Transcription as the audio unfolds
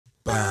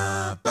When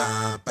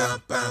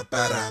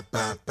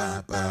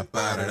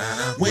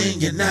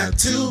you're not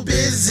too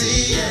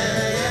busy,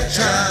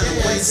 trying to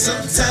waste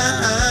some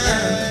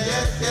time.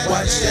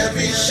 Watched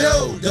every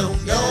show,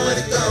 don't know where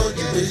to go.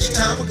 You wish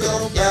time would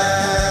go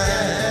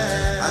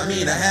by. I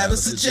mean, I have a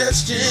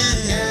suggestion.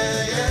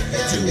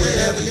 Do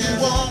whatever you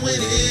want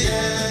with it.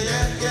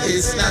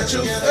 It's not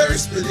your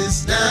first, but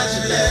it's not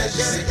your last.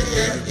 Your second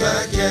favorite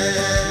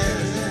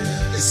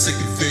podcast. Your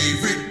second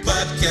favorite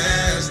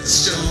podcast. The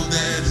show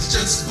that is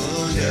just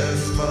for you.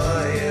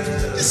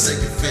 Your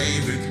second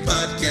favorite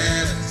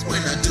podcast.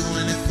 We're not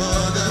doing it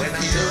for the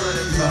few.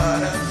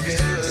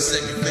 Your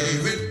second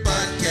favorite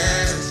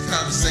podcast.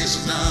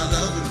 Conversation all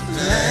over the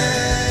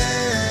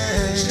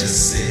place.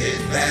 Just sit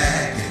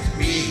back and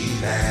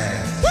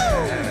relax.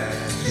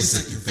 Woo! Your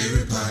second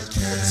favorite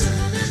podcast.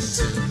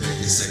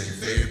 Your second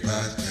favorite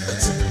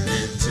podcast.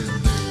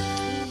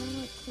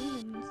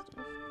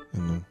 I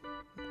know.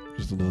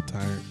 Just a little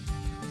tired.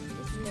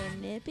 Just a little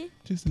nippy.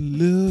 Just a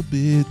little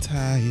bit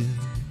tired.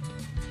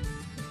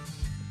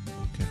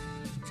 Okay.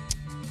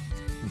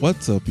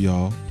 What's up,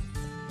 y'all?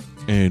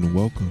 And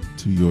welcome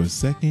to your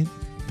second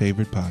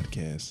favorite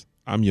podcast.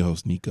 I'm your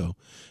host, Nico,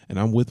 and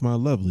I'm with my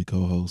lovely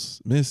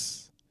co-host,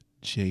 Miss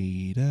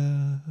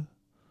Jada.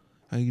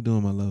 How you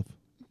doing, my love?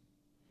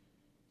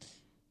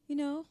 You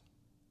know,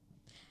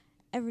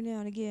 every now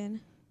and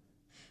again,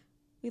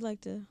 we like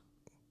to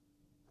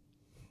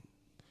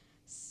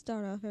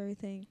start off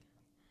everything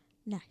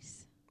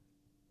nice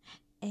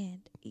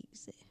and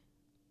easy.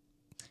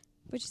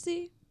 But you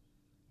see,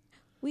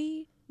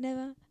 we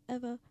never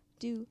ever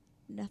do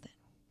nothing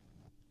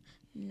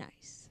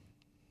nice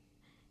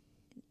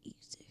and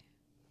easy.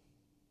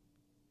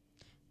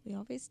 We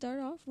always start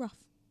off rough.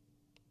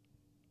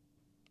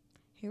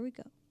 Here we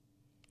go.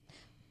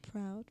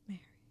 Proud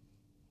Mary.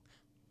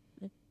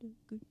 Let do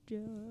a good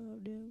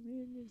job down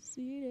in the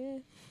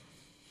city.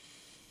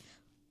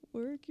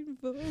 Working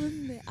for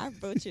me. I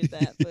butchered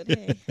that, but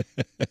hey,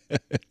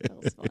 that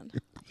was fun.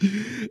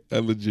 I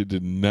legit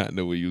did not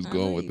know where you was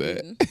going with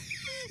that.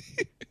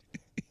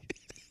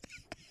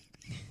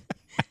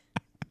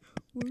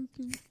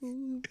 Working for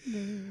me.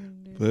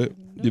 But,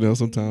 you know,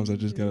 sometimes I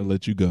just gotta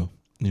let you go,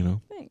 you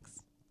know.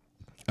 Thanks.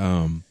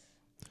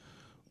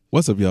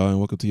 What's up, y'all, and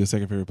welcome to your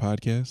second favorite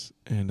podcast.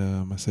 And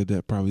I said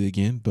that probably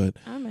again, but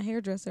I'm a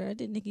hairdresser. I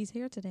did Nikki's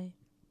hair today.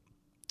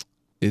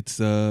 it's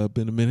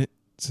been a minute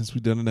since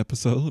we've done an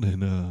episode,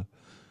 and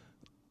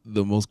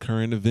the most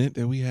current event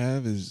that we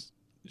have is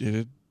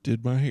Jada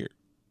did my hair.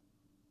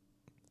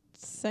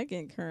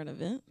 Second current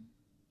event.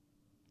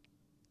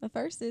 The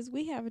first is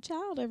we have a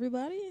child,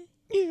 everybody.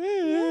 Yeah.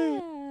 Yeah.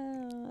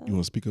 You want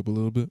to speak up a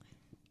little bit?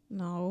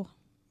 No,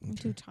 I'm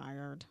Okay. too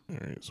tired. All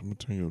right, so I'm gonna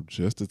turn you up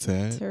just a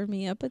tad. Turn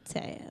me up a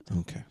tad.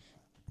 Okay.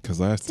 Because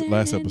last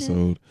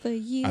episode, For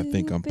you, I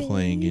think I'm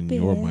playing in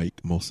your baby.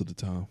 mic most of the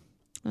time.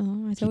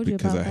 Oh, I Just told you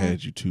because about I that.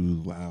 had you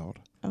too loud.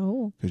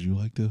 Oh. Because you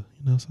like to,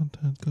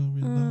 sometimes go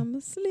really loud.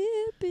 I'm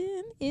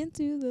slipping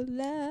into the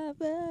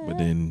lava. But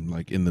then,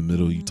 like, in the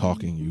middle of you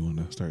talking, you want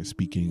to start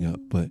speaking up.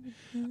 But,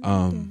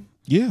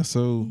 yeah,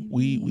 so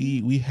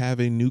we have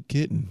a new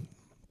kitten.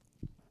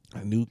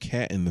 A new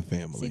cat in the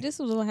family. See, this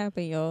was what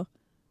happened, y'all.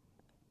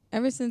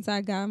 Ever since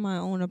I got my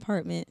own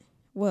apartment,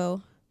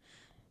 well,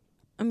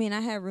 I mean,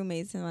 I had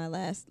roommates in my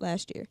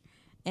last year,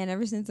 and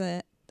ever since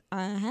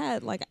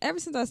ever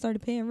since I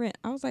started paying rent,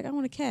 I was like, I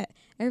want a cat.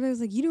 Everybody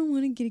was like, you don't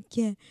want to get a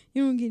cat.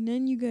 You don't get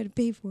nothing you got to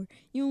pay for.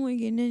 You don't want to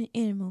get nothing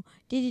animal.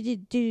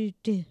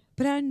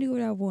 But I knew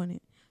what I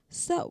wanted.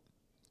 So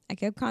I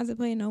kept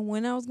contemplating on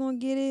when I was going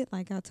to get it.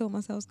 Like, I told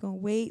myself I was going to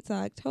wait till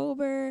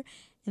October.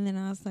 And then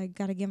I was like,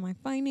 got to get my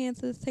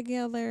finances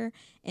together.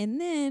 And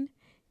then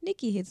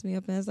Nikki hits me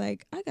up and I was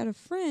like, I got a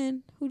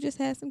friend who just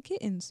had some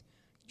kittens.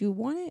 You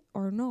want it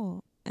or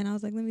no? And I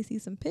was like, let me see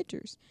some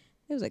pictures.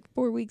 It was like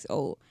 4 weeks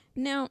old.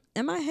 Now,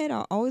 in my head,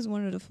 I always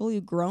wanted a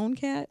fully grown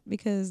cat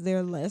because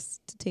they're less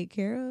to take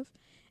care of.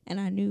 And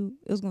I knew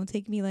it was going to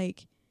take me I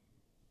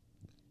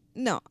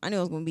knew it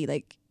was going to be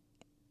like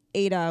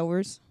 8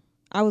 hours.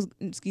 I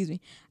knew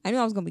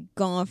I was going to be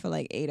gone for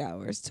like 8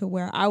 hours to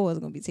where I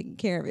wasn't going to be taking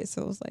care of it.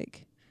 So it was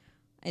like,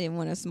 I didn't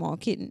want a small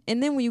kitten.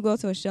 And then when you go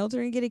to a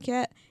shelter and get a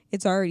cat,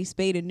 it's already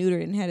spayed and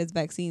neutered and had its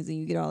vaccines, and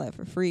you get all that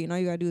for free. And all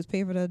you got to do is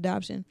pay for the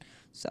adoption.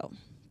 So,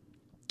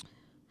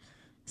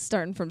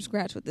 starting from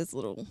scratch with this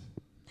little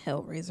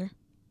hellraiser.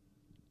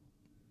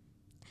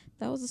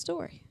 That was the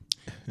story.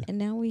 And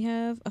now we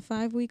have a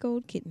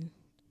 5-week-old kitten.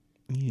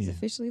 He's Yeah.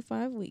 officially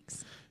 5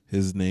 weeks.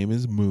 His name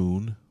is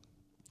Moon.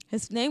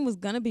 His name was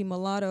going to be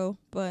Mulatto,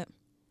 but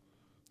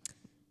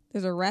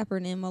there's a rapper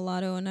named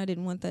Mulatto, and I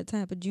didn't want that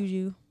type of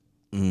juju.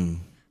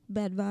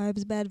 Bad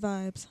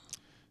vibes.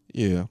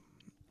 Yeah.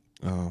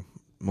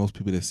 Most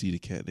people that see the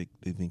cat,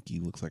 they think he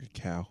looks like a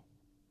cow.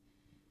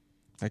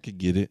 I could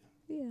get it,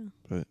 Yeah.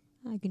 but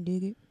I can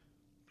dig it.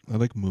 I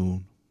like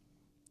Moon.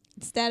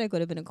 Static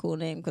would have been a cool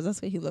name because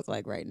that's what he looked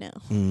like right now.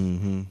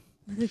 Mm-hmm.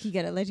 Look, he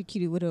got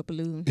electrocuted with a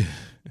balloon.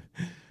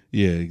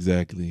 Yeah,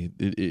 exactly.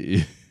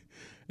 It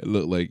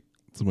looked like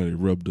somebody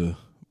rubbed a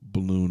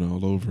balloon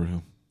all over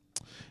him.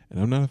 and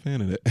I'm not a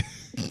fan of that.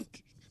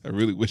 I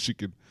really wish he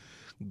could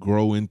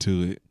grow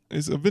into it.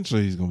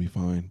 Eventually he's gonna be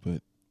fine,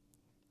 but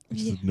it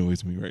just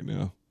annoys me right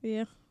now.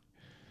 Yeah.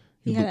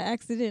 He had an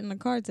accident in the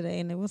car today,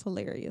 and it was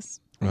hilarious.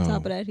 On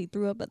top of that, he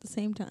threw up at the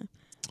same time.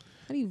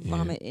 How do you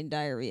vomit and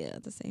diarrhea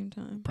at the same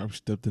time? Probably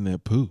stepped in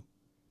that poo.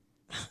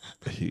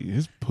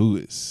 His poo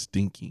is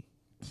stinky.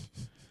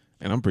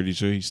 And I'm pretty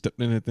sure he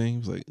stepped in that thing. He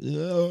was like,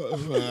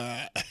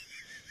 ugh.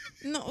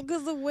 No,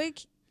 because the way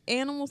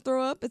animals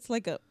throw up, it's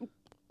like a...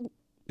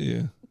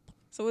 Yeah.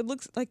 So it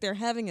looks like they're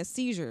having a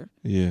seizure.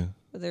 Yeah.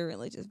 But they're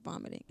really just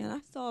vomiting. And I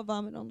saw a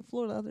vomit on the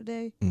floor the other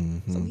day.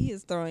 Mm-hmm. So he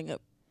is throwing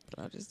up.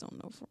 But I just don't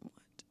know from what.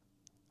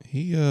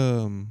 He,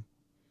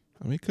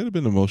 it could have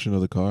been the motion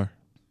of the car.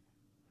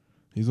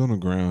 He's on the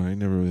ground. I ain't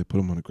never really put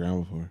him on the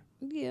ground before.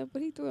 Yeah,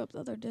 but he threw up the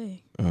other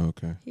day. Oh,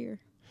 okay. Here.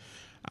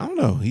 I don't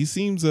know. He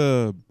seems,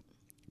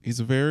 he's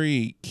a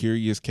very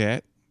curious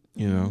cat,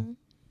 you know.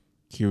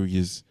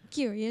 Curious.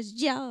 Curious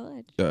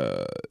George.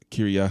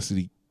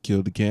 Curiosity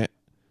killed the cat.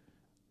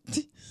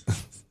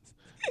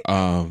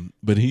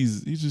 But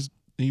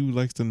he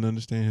likes to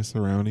understand his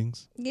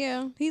surroundings.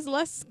 Yeah, he's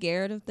less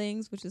scared of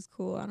things, which is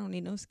cool. I don't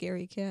need no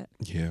scary cat.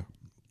 Yeah.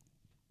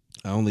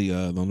 The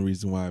only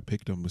reason why I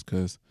picked him was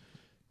because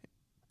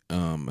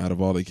out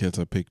of all the cats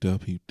I picked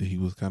up, he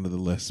was kind of the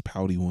less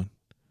pouty one.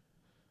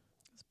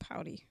 It's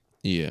pouty.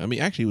 Yeah, I mean,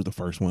 actually, he was the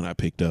first one I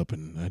picked up,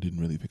 and I didn't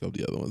really pick up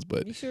the other ones,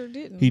 but you sure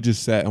didn't. He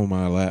just sat on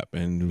my lap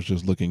and was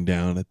just looking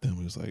down at them.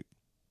 He was like,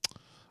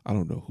 I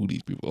don't know who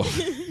these people are.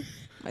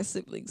 My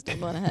siblings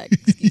don't know how to hack.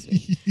 Excuse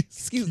me.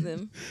 Excuse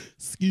them.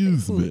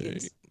 Excuse me.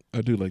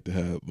 I do like to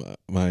have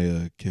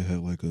my kid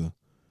had like a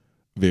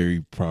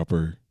very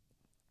proper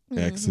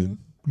accent.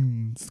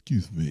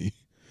 Excuse me.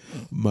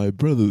 My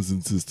brothers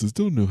and sisters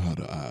don't know how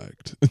to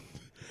act.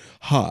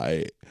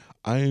 Hi,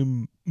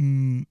 I'm.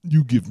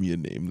 You give me a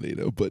name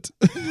later, but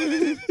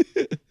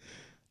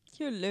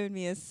you'll learn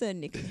me as Sir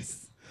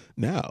Nicholas.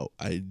 Now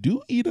I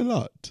do eat a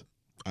lot.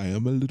 I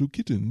am a little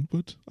kitten,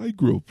 but I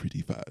grow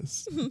pretty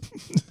fast.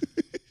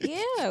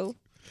 Yeah,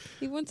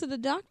 he went to the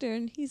doctor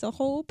and he's a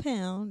whole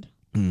pound.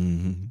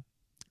 Mm-hmm.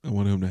 I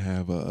want him to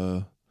have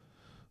the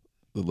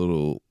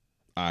little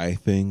eye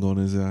thing on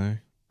his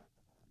eye.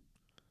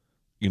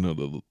 You know,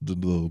 the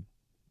little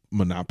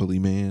Monopoly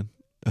man.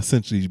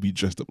 Essentially, be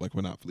dressed up like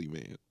Monopoly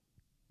man.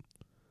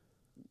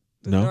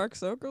 The dark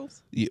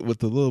circles? Yeah, with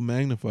the little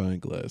magnifying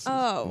glasses.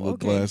 Oh, the little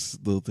okay. glass,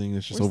 little thing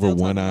that's just We're over still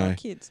one talking eye. about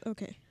kids.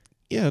 Okay.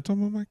 Yeah, I'm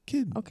talking about my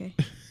kid. Okay.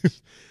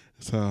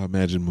 That's how I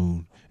imagine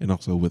Moon. And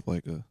also with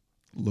like a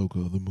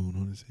logo of the moon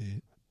on his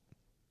head.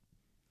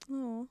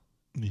 Oh.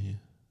 Yeah.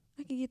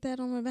 I could get that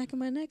on the back of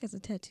my neck as a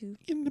tattoo.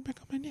 Get in the back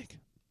of my neck.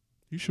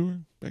 You sure?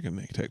 Back of the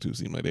neck tattoos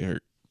seem like they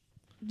hurt.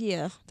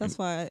 Yeah, that's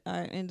why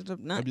I ended up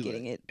not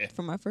getting it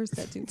for my first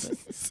tattoo. But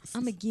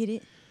I'm going to get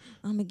it.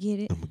 I'm going to get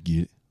it. I'm going to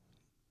get it.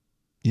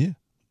 Yeah,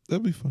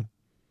 that'd be fun.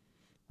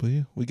 But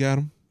yeah, we got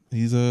him.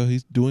 He's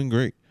doing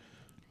great.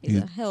 He's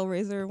a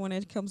hellraiser when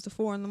it comes to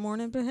 4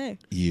 a.m, but hey.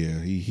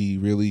 Yeah, he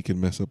really can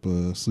mess up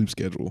a sleep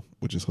schedule,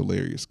 which is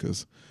hilarious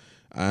because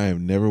I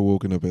have never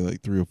woken up at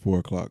like 3 or 4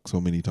 o'clock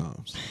so many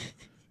times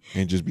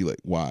and just be like,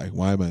 why?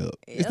 Why am I up?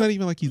 Yep. It's not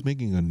even like he's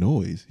making a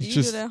noise. He's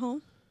do you do that at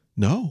home?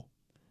 No.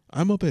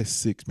 I'm up at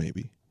 6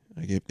 maybe,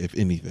 like if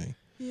anything.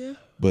 Yeah.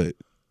 But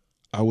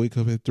I wake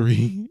up at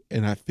 3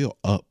 and I feel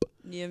up.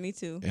 Yeah, me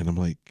too. And I'm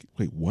like,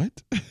 wait,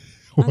 what?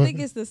 I think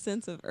it's the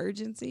sense of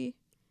urgency.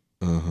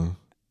 Uh-huh.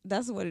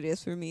 That's what it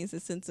is for me. It's a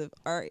sense of,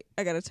 all right,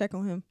 I got to check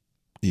on him.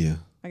 Yeah.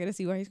 I got to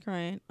see why he's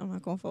crying. I'm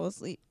not going to fall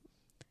asleep.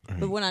 Right.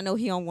 But when I know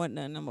he don't want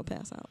nothing, I'm going to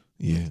pass out.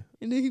 Yeah.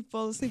 And then he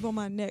fall asleep on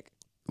my neck.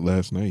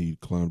 Last night he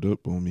climbed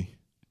up on me.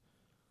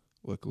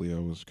 Luckily, I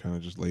was kind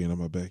of just laying on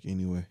my back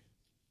anyway.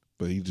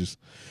 But he just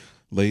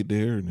laid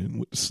there and then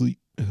went to sleep.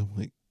 And I'm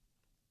like,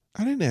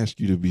 I didn't ask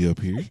you to be up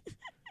here.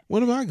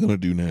 What am I going to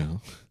do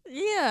now?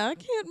 Yeah, I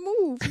can't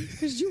move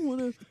because you want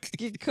to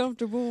get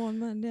comfortable on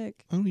my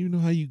neck. I don't even know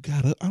how you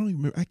got up. I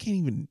can't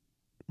even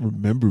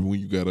remember when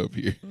you got up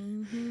here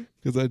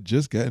because I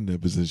just got in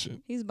that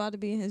position. He's about to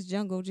be in his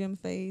jungle gym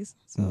phase,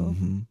 so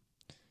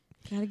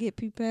gotta get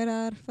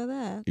prepared for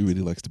that. He really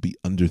likes to be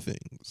under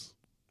things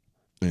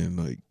and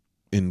like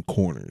in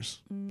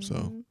corners. So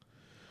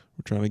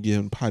we're trying to get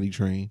him potty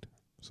trained.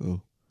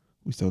 So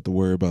we still have to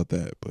worry about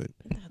that. But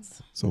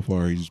so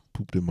far, he's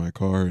pooped in my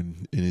car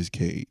and in his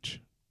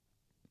cage.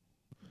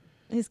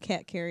 His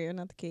cat carrier,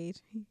 not the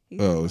cage.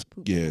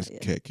 It's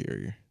cat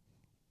carrier.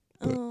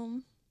 But,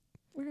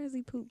 where has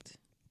he pooped?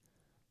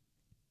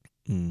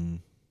 He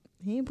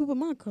ain't poop in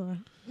my car.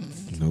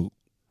 Nope.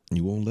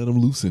 You won't let him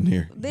loose in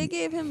here. They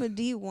gave him a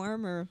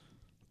dewormer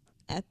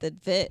at the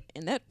vet,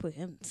 and that put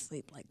him to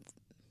sleep like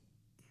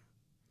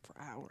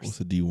for hours. What's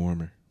a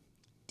dewormer?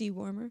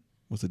 Dewormer.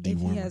 What's a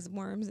dewormer? If he has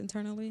worms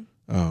internally,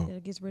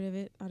 it gets rid of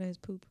it out of his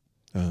poop.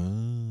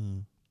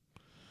 Oh.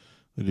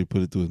 Did they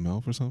put it through his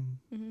mouth or something?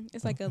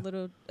 It's like a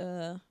little...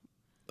 okay.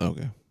 I know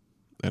what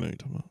you're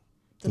talking about.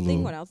 The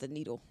thing without the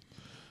needle.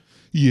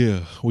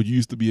 Yeah. Well, you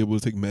used to be able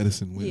to take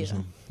medicine with or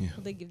something. Yeah.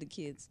 What they give the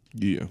kids.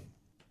 Yeah.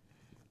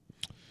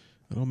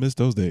 I don't miss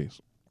those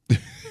days.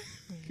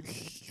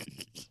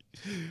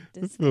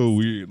 It's so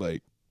weird,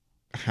 like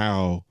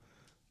how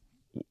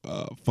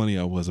funny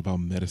I was about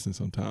medicine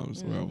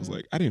sometimes. Where I was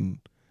like, I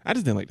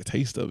just didn't like the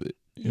taste of it.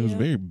 It was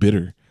very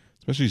bitter,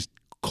 especially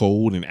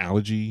cold and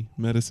allergy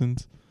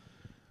medicines.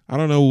 I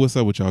don't know what's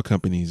up with y'all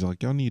companies.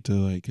 Like y'all need to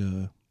like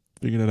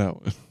figure that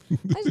out.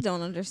 I just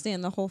don't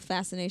understand the whole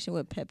fascination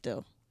with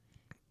Pepto.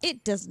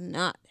 It does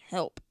not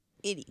help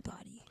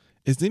anybody.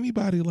 Is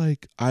anybody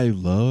like, I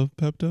love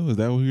Pepto? Is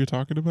that what you're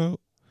talking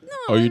about?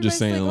 No. Or you're just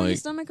saying like, like, your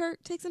stomach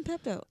hurt, take some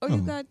Pepto. Or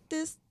you got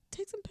this,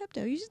 take some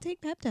Pepto. You should take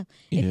Pepto.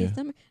 Yeah. If your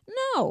stomach,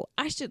 no,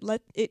 I should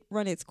let it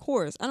run its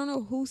course. I don't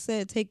know who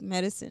said take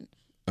medicine.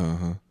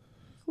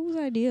 Whose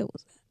idea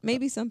was that?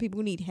 Maybe some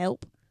people need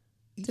help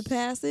to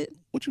pass it.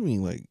 What you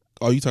mean? Like,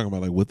 are you talking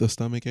about like with a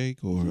stomach ache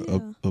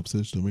or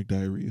upset stomach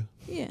diarrhea?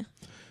 Yeah.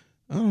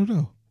 I don't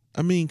know.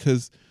 I mean,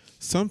 because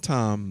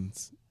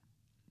sometimes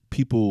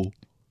people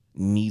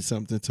need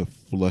something to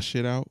flush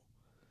it out,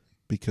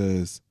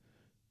 because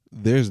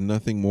there's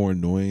nothing more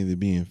annoying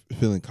than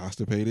feeling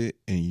constipated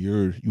and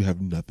you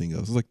have nothing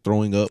else. It's like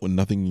throwing up with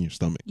nothing in your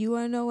stomach. You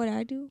want to know what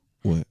I do?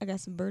 What? I got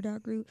some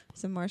burdock root,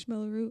 some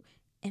marshmallow root,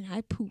 and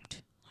I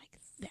pooped like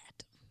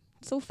that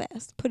so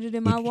fast. Put it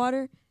in my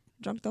water,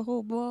 drank the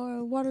whole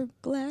water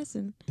glass,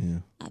 and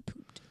I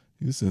pooped.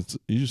 You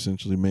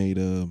essentially made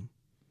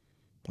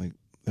like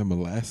that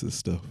molasses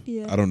stuff.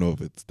 Yeah. I don't know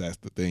if that's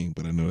the thing,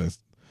 but I know that's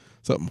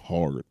something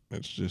hard.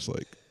 It's just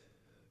like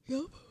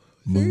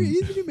very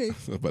easy to make. I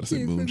was about to say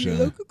From your moonshine.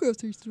 local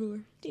grocery store.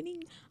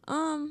 Ding.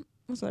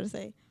 What's what to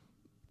say?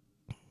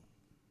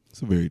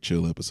 It's a very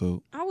chill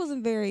episode. I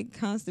wasn't very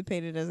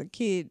constipated as a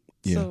kid,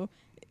 Yeah. so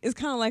it's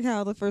kind of like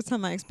how the first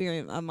time I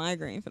experienced a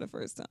migraine for the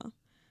first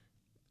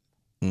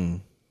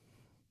time.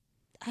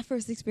 I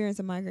first experienced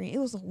a migraine. It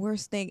was the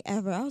worst thing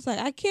ever. I was like,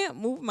 I can't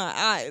move my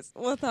eyes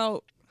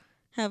without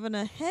having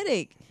a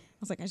headache. I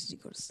was like, I just need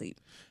to go to sleep.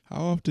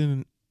 How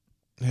often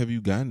have you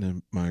gotten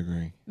a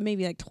migraine?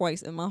 Maybe like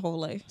twice in my whole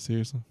life.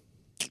 Seriously?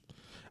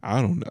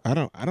 I don't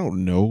know. I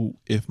don't know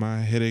if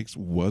my headaches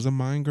was a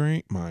mind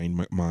grain,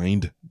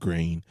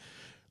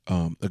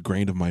 a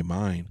grain of my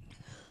mind.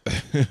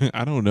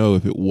 I don't know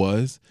if it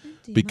was,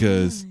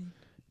 because,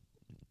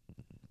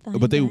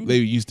 but they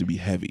used to be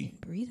heavy.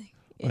 Breathing.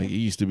 Yeah. Like it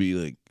used to be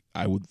like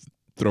I would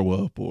throw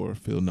up or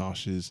feel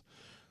nauseous.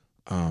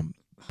 I'm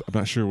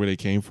not sure where they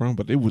came from,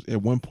 but it was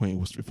at one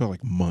point it felt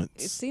like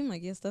months. It seemed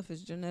like your stuff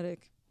is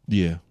genetic.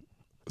 Yeah.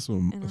 That's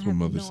what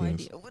mother says. I have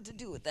no idea what to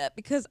do with that,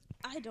 because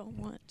I don't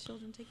want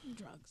children taking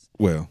drugs.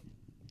 Well,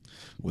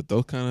 with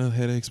those kind of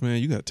headaches,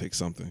 man, you got to take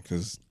something,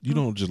 because you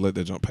don't just let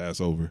that jump pass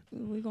over.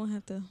 We're going to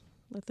have to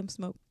let them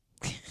smoke.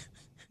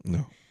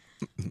 No.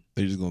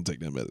 They're just going to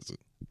take that medicine.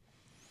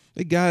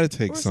 They got to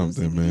take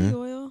something, CBD man.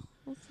 Oil.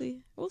 We'll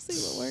see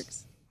what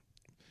works.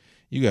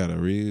 You got to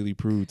really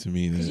prove to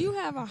me that. Because you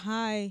have a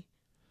high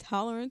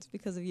tolerance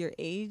because of your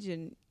age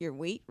and your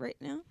weight right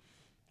now.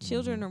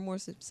 Children are more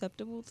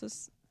susceptible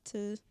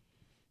to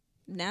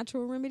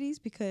natural remedies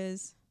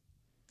because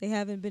they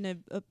haven't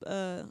been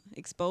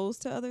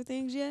exposed to other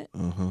things yet.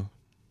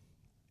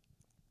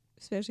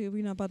 Especially if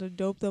we're not about to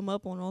dope them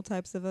up on all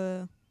types of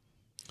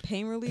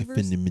pain relievers.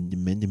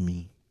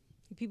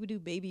 People do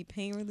baby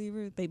pain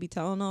relievers, baby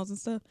Tylenols and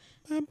stuff.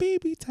 My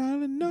baby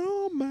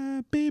Tylenol,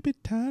 my baby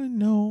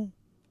Tylenol.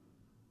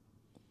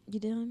 You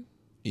done?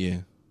 Yeah.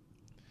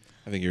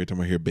 I think every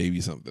time I hear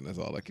baby something, that's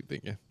all I keep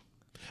thinking.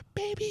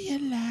 Baby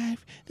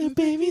alive, the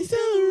baby's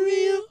so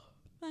real.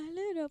 My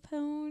little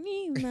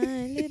pony,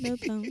 my little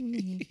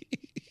pony.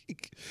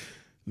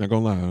 Not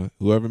gonna lie,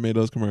 whoever made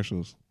those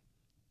commercials,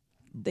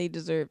 they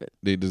deserve it.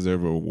 They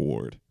deserve an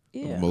award.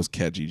 Yeah. Most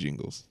catchy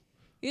jingles.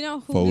 You know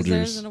who Folgers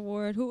deserves an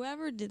award?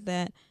 Whoever did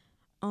that,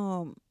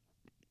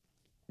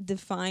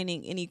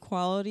 defining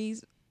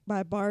inequalities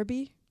by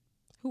Barbie.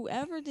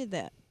 Whoever did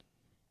that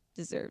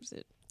deserves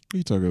it. What are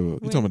you talking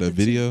about? You talking about that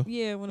video?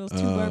 When those two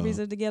Barbies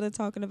are together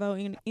talking about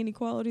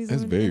inequalities.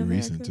 That's very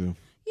recent too.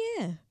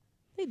 Yeah,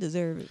 they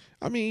deserve it.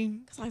 I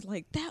mean, 'cause I was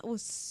like, that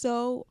was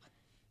so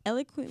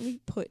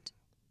eloquently put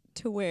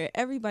to where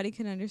everybody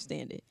can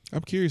understand it.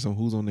 I'm curious on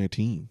who's on their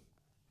team.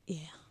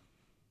 Yeah.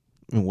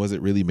 And was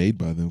it really made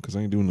by them? Because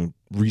I ain't doing no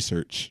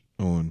research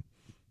on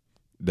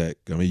that.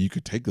 I mean, you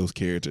could take those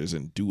characters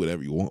and do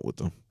whatever you want with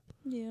them.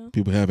 Yeah.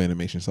 People have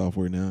animation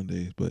software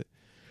nowadays, but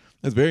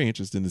that's very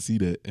interesting to see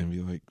that and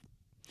be like,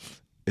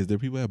 is there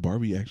people at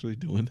Barbie actually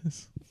doing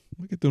this?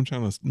 Look at them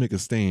trying to make a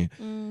stand.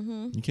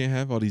 Mm-hmm. You can't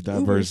have all these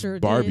diverse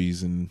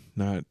Barbies and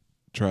not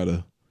try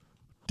to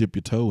dip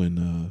your toe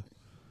in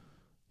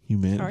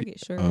humanity. Target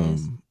sure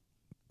is.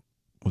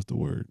 What's the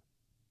word?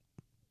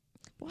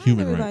 Why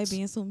Human is everybody rights.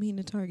 being so mean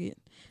to Target?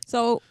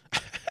 So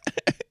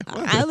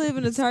I live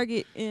in a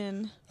Target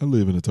in. I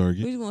live in a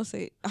Target. We just want to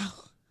say,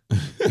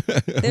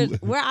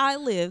 where I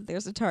live,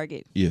 there's a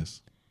Target.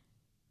 Yes.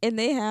 And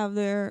they have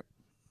their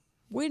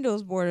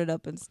windows boarded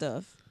up and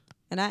stuff.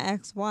 And I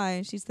asked why,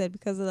 and she said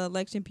because of the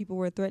election, people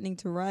were threatening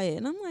to riot.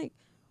 And I'm like,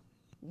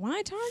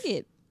 why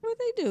Target? What'd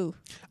they do?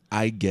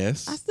 I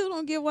guess. I still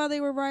don't get why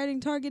they were rioting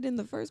Target in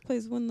the first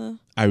place when the.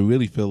 I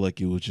really feel like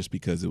it was just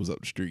because it was up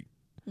the street.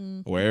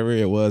 wherever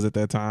it was at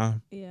that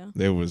time. Yeah.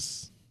 There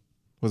was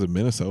it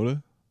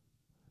Minnesota?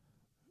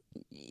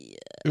 Yeah.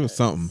 It was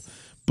something,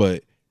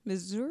 but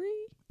Missouri?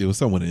 it was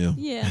someone in them.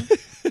 Yeah.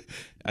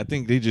 I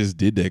think they just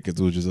did that because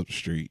it was just up the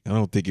street. I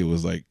don't think it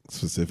was like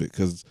specific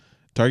because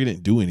Target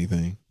didn't do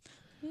anything.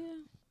 Yeah.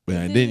 But They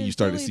and did then in you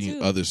started Philly, seeing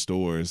too. other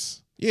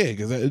stores. Yeah,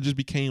 because it just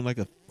became like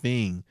a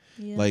thing,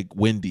 Yeah. like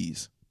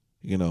Wendy's.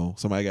 You know,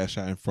 somebody got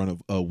shot in front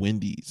of a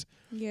Wendy's.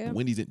 Yeah.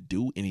 Wendy's didn't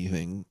do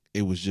anything.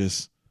 It was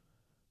just,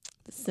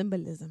 The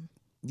symbolism.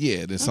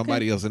 yeah, then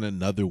somebody else in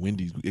another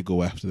Wendy's would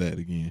go after that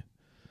again.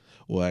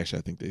 Well, actually,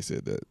 I think they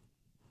said that.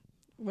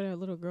 Where that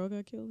little girl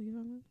got killed, you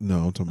know?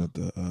 No, I'm talking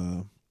about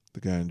the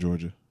guy in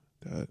Georgia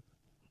that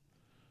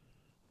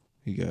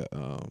he got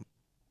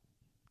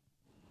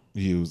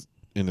he was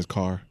in his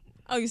car.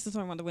 Oh, you're still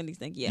talking about the Wendy's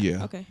thing? Yeah.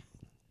 Yeah. Okay.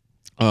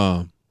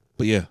 But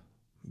yeah,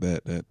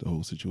 that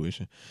whole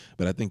situation.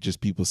 But I think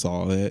just people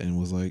saw that and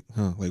was like,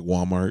 like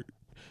Walmart.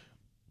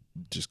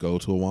 Just go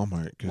to a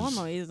Walmart. 'Cause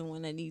Walmart is the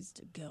one that needs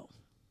to go.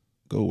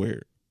 go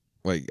where?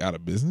 Like out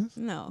of business?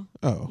 No.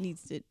 Oh,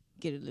 Needs to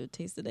get a little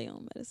taste of their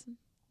own medicine.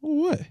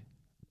 what?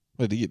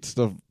 What, to get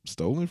stuff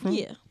stolen from?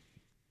 Yeah.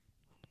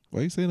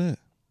 Why you say that?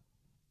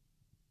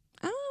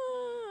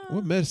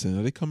 What medicine?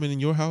 Are they coming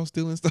in your house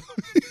stealing stuff?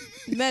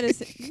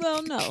 Medicine.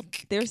 Well, no.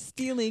 They're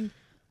stealing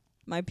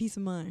my peace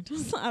of mind.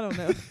 I don't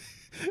know.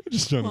 I'm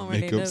just trying to Walmart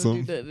make ain't up never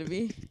something. do that to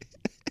me.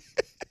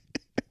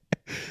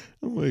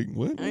 I'm like,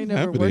 what? I ain't What's never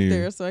happening worked here?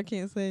 there, so I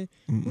can't say.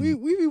 We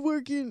be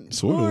working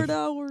Sort of. hard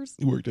hours.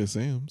 You worked at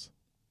Sam's.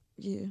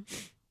 Yeah.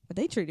 But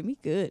they treated me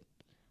good.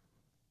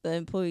 The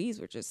employees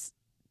were just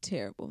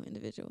terrible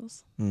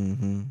individuals.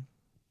 Mm-hmm.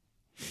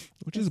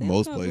 Which is Sam's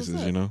most Club was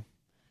places, up. you know.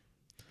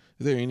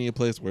 Is there any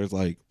place where it's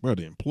like, bro,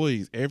 the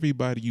employees,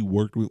 everybody you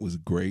worked with was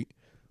great,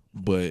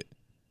 but,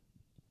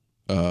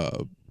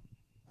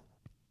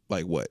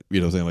 like what? You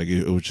know what I'm saying? Like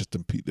it was just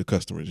the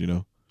customers, you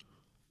know.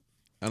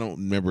 I don't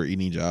remember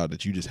any job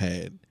that you just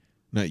had.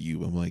 Not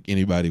you. I'm like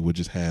anybody would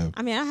just have.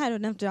 I mean, I had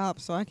enough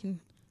jobs, so I can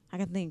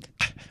think.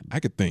 I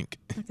could think.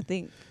 I could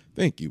think.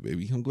 Thank you,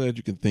 baby. I'm glad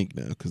you can think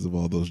now because of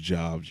all those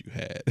jobs you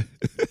had.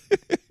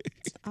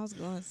 I was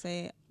gonna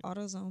say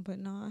AutoZone, but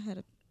no, I had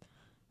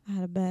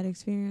a bad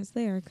experience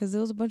there because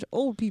there was a bunch of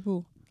old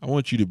people. I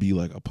want you to be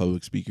like a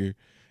public speaker,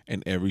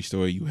 and every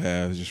story you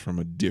have is just from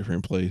a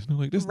different place. And I'm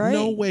like, there's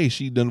no Right. way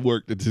she done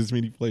worked at this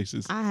many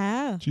places. I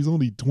have, She's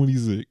only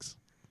 26.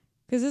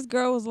 because this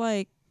girl was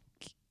like,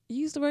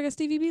 "You used to work at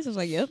Stevie B's?" I was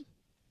like, "Yep."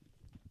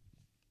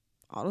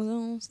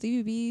 AutoZone,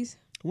 Stevie B's.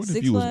 I wonder if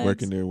Six you was Flags.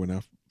 working there when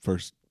I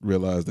first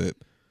realized that.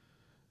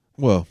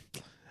 Well,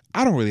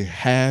 I don't really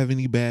have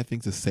any bad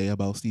things to say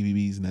about Stevie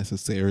B's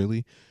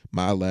necessarily.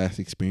 My last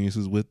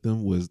experiences with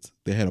them was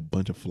they had a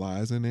bunch of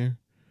flies in there,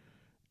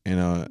 and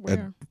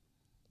Where?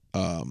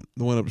 the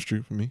one up the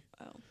street from me,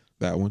 Oh,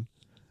 that one,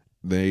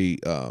 they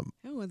that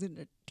was in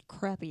a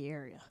crappy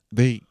area.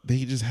 they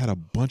just had a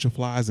bunch of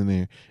flies in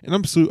there, and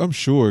I'm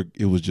sure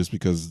it was just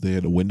because they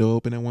had a window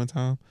open at one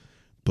time,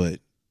 but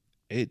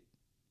it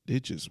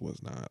just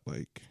was not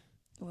like.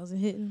 It wasn't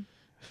hitting.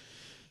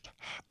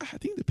 I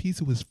think the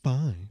pizza was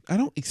fine. I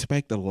don't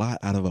expect a lot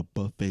out of a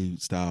buffet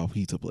style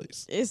pizza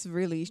place. It's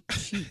really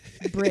cheap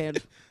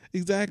bread,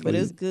 Exactly. but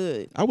it's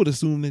good. I would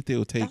assume that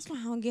they'll take That's why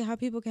I don't get how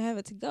people can have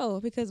it to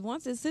go, because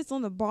once it sits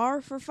on the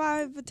bar for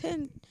 5 or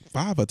 10,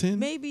 5 or 10.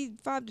 maybe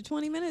 5 to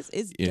 20 minutes,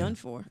 it's Yeah. done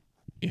for.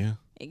 Yeah.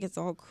 It gets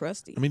all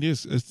crusty. I mean,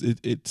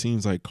 it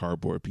seems like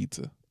cardboard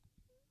pizza.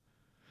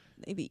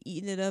 They be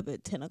eating it up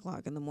at 10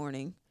 o'clock in the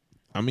morning.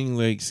 I mean,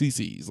 like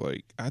CC's.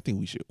 Like, I think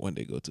we should one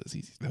day go to a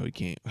CC's. No, we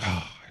can't.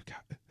 Oh,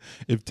 God.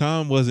 If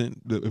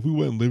we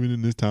wasn't living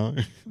in this time,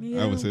 I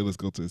Yeah. would say let's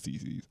go to a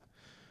CC's.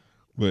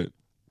 But,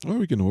 or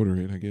we can order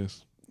it, I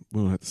guess.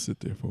 We don't have to sit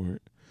there for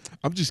it.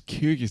 I'm just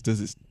curious, does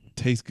it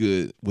taste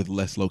good with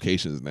less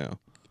locations now?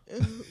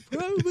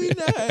 Probably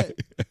not.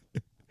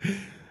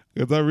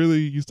 Because I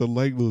really used to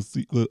like little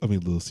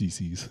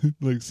CC's,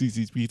 like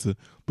CC's pizza.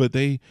 But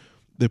the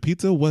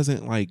pizza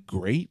wasn't like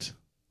great,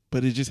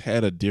 but it just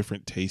had a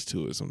different taste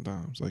to it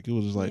sometimes. Like it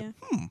was just like,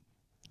 Yeah.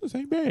 this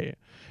ain't bad.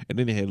 And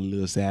then they had a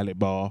little salad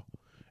bar,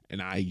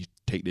 and I used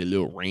to take that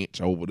little ranch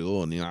over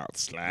there, and then I'd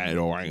slide it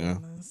all right now.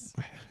 Goodness.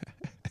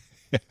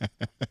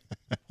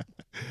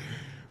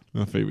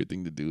 My favorite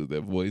thing to do is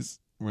that voice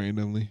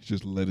randomly.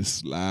 Just let it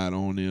slide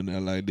on in there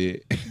like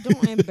that.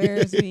 Don't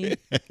embarrass me.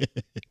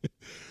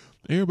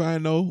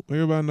 Everybody know.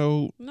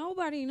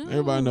 Nobody knows.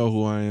 Everybody know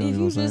who I am. If you know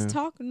you what I'm just saying?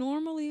 talk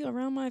normally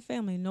around my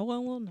family, no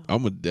one will know. I'm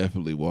gonna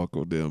definitely walk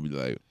over there and be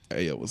like,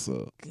 "Hey, yo, what's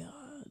up? God.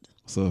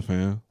 What's up,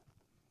 fam?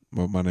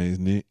 My name's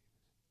Nick.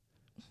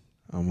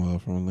 I'm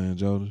from Atlanta,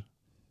 Georgia."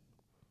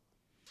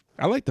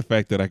 I like the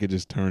fact that I could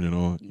just turn it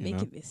on. You know?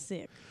 Making me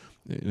sick.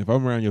 And if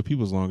I'm around your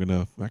peoples long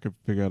enough, I could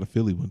figure out a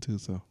Philly one too.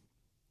 So,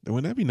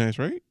 wouldn't that be nice,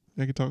 right?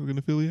 I could talk in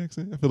a Philly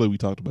accent. I feel like we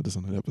talked about this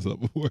on an episode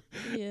before.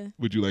 Yeah.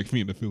 Would you like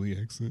me in a Philly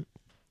accent?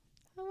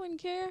 I wouldn't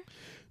care.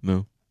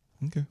 No.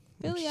 Okay.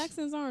 Philly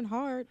accents aren't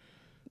hard.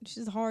 It's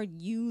just hard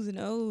U's and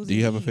O's. Do you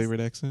and have a E's. favorite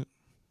accent?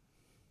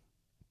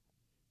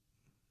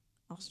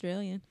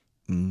 Australian.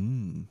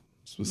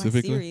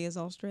 Specifically? My Siri is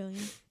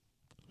Australian.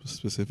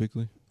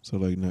 Specifically? So,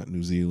 like, not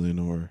New Zealand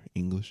or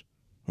English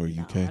or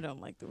No, UK? I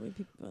don't like the way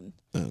people.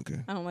 Okay.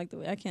 I don't like the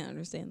way I can't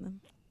understand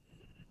them.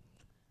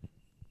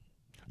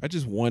 I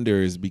just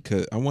wonder is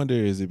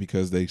it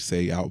because they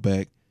say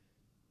Outback?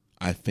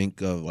 I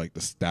think of like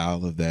the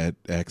style of that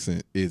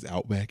accent is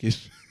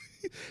Outbackish.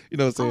 You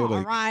know what I'm saying? All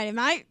Like right,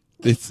 mate.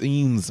 it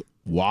seems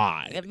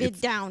wide. A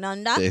bit down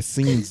under. It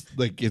seems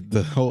like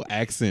the whole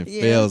accent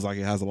Yeah. feels like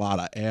it has a lot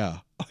of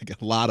air, like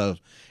a lot of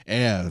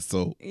air.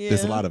 So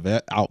there's a Yeah. lot of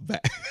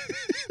Outback.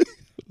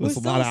 There's What's a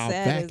lot of so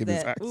sad Outback is in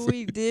this that accent.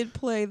 we did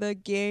play the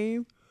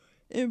game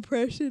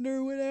impression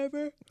or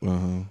whatever.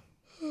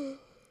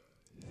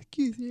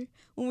 Excuse me.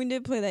 When we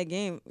did play that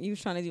game, you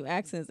was trying to do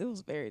accents. It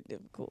was very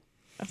difficult.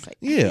 I was like,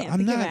 Yeah, I can't I'm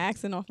think of not- an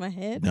accent off my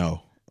head.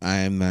 No, I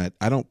am not.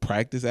 I don't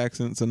practice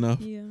accents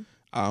enough. Yeah.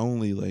 I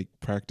only like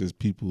practice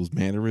people's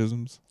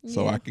mannerisms,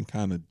 so Yeah. I can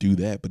kind of do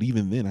that. But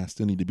even then, I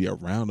still need to be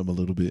around them a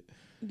little bit.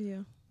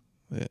 Yeah.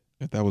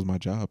 If that was my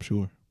job,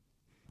 sure.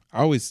 I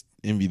always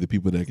envy the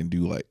people that can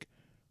do like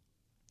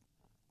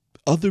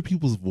other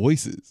people's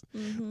voices.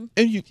 Mm-hmm.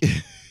 And you,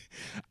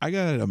 I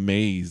got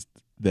amazed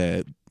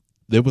that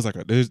there was like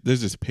there's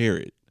this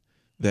parrot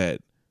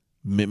that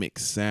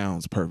mimics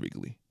sounds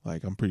perfectly.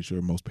 Like I'm pretty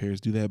sure most parrots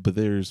do that, but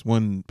there's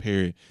one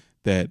parrot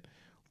that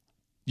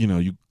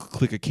you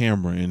click a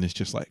camera and it's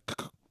just like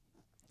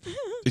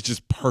it's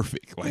just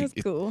perfect. Like That's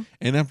cool.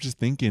 and I'm just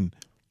thinking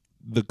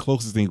the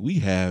closest thing we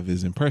have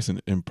is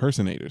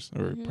impersonators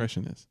or Mhm.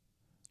 impressionists.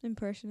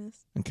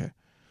 Impressionist. Okay.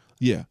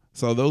 Yeah.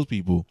 So those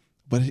people,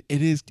 but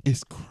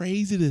it's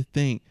crazy to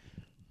think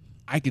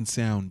I can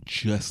sound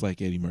just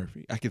like Eddie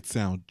Murphy. I could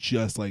sound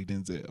just like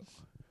Denzel.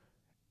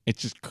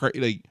 It's just crazy.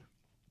 Like,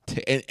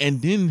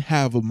 and then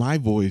have my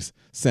voice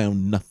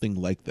sound nothing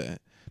like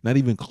that. Not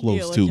even close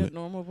yeah, like to your it.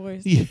 normal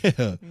voice. Yeah.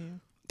 Yeah.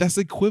 That's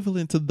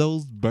equivalent to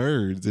those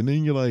birds. And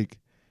then you're like,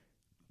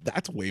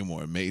 that's way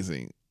more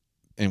amazing.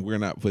 And we're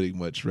not putting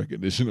much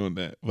recognition on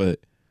that. But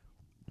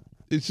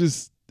it's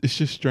just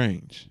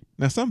strange.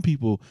 Now, some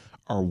people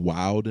are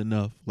wild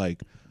enough,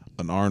 like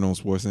an Arnold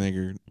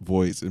Schwarzenegger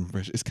voice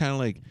impression. It's kind of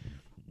like,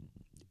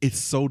 it's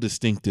so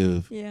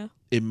distinctive. Yeah.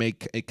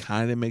 It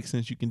kind of makes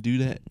sense you can do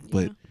that.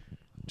 But Yeah.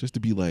 just to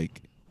be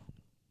like,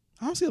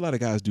 I don't see a lot of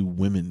guys do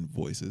women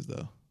voices,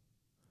 though.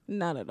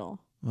 Not at all.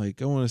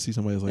 Like, I want to see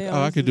somebody that's like, They I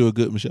always could do a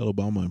good Michelle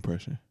Obama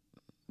impression.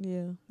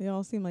 Yeah. They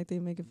all seem like they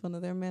making fun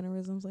of their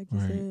mannerisms, like you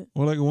Right. said.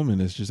 Or like a woman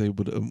that's just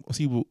able to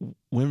see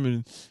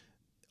women,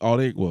 I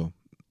was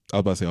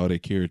about to say all their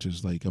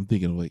characters. Like, I'm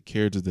thinking of like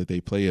characters that they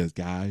play as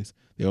guys.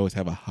 They always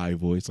have a high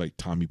voice, like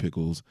Tommy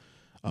Pickles,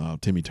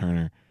 Timmy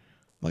Turner.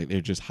 Like, they're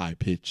just high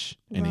pitch.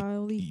 And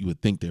Riley. you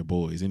would think they're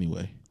boys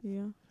anyway.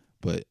 Yeah.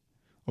 But,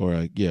 or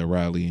like, yeah,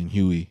 Riley and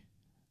Huey.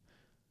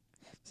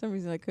 For some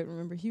reason I couldn't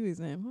remember Huey's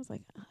name. I was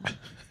like,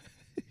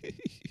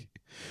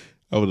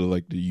 I would have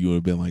liked you would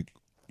have been like,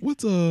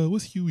 what's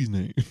Huey's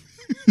name?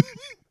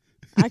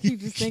 I keep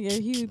just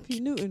thinking Huey P.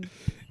 Newton.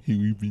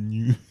 Huey been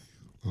you.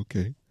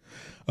 Okay.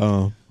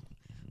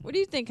 What do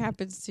you think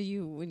happens to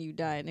you when you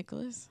die,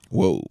 Nicholas?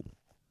 Whoa.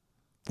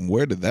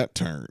 Where did that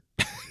turn?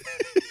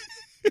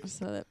 I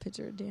saw that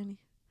picture of Danny.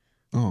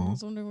 I Oh,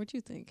 was wondering what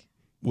you think.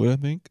 what I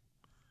think?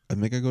 I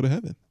think I go to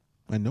heaven.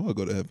 I know I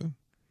go to heaven.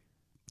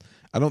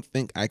 I don't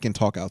think I can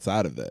talk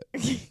outside of that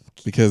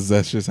because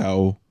that's just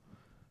how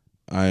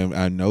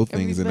I know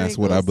things, and that's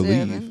what I Everybody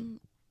goes to believe. heaven.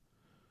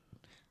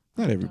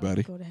 Not I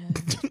everybody. don't go to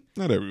heaven.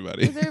 Not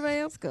everybody. Where's everybody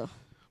else go?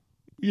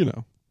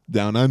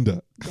 Down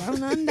under.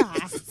 Down under.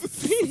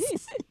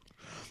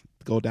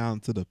 Go down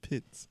to the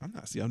pits. I'm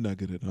not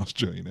good at an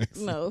Australian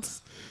accent. No.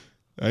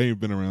 I ain't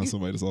been around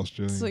somebody that's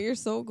Australian. So your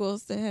soul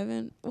goes to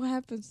heaven. What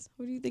happens?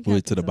 What do you think Wait,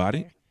 happens to the up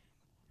body?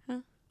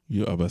 there?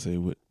 You I was about to say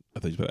what? I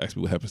thought you were about to ask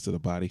me what happens to the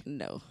body.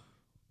 No.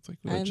 It's like,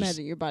 I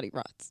imagine your body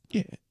rots.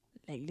 Yeah,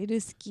 Like little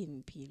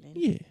skin peeling.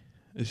 yeah.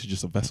 This is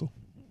just a vessel.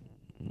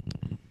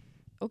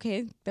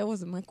 Okay, that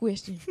wasn't my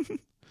question.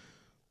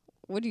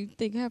 What do you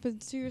think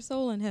happens to your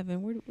soul in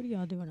heaven? What are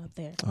y'all doing up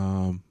there?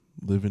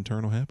 Live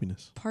eternal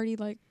happiness. Party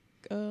like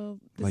this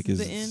Like is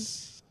is the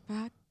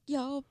end. Rock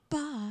your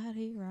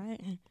body right.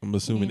 I'm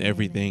assuming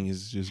everything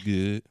is just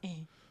good.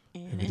 And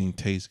Everything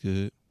tastes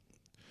good.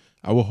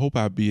 I will hope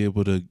I'll be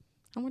able to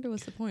I wonder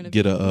what's the point of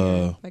get being a,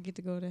 here if I get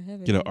to go to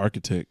heaven. get an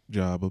architect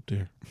job up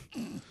there. I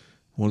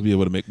want to be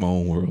able to make my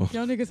own world.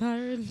 Y'all niggas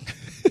hired.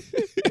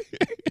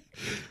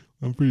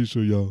 I'm pretty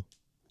sure y'all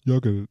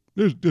could.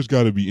 There's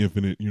got to be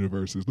infinite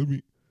universes. Let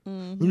me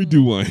Mm-hmm.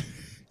 do one.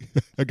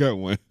 I got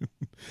one.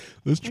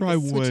 Let's I try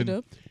can switch it one.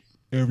 up.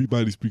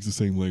 Everybody speaks the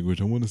same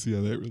language. I want to see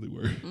how that really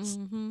works.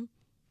 Mm-hmm.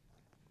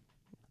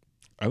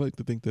 I like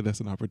to think that that's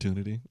an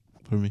opportunity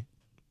for me.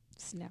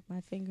 Snap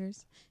my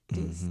fingers.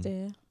 Do Mhm.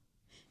 stare.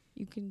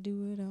 You can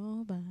do it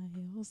all by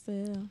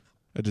yourself.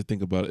 I just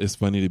think about it. It's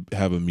funny to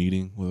have a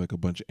meeting with like a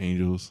bunch of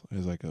angels.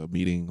 It's like a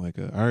meeting,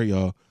 all right,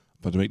 y'all, I'm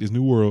about to make this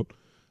new world.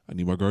 I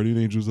need my guardian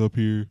angels up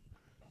here,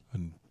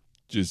 and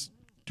just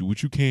do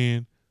what you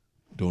can.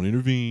 Don't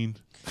intervene.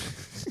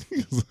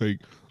 It's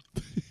like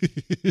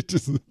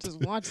just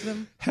Just watch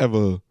them. have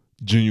a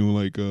genuine,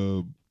 like,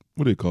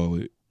 what do they call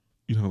it?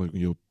 You know, like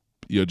when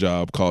your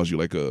job calls you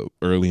like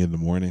early in the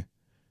morning.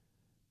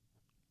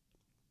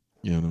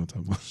 You know what I'm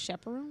talking about?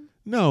 Chaperone?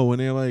 No, when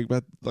they're like,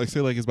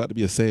 say like it's about to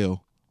be a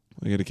sale,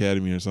 like at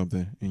Academy or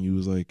something, and you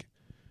was like,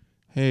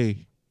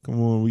 "Hey,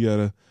 come on, we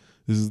gotta.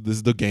 This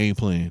is the game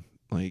plan."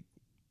 Like,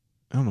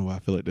 I don't know why I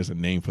feel like there's a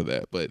name for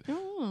that, but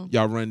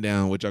y'all run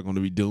down what y'all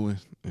gonna be doing.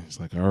 And it's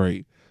like, all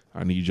right,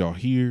 I need y'all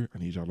here. I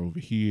need y'all over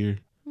here.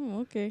 Oh,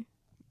 okay.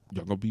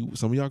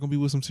 Some of y'all gonna be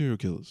with some serial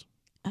killers.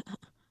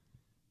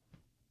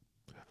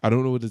 I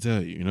don't know what to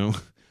tell you. You know,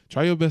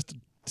 try your best to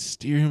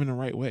steer him in the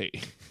right way.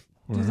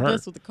 Do the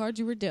best with the cards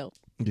you were dealt.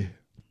 Yeah.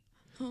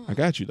 I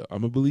got you though.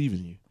 I'm gonna believe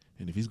in you.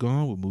 And if he's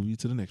gone, we'll move you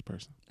to the next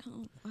person.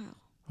 Oh wow.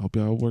 I hope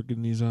y'all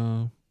working these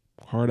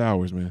hard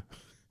hours, man.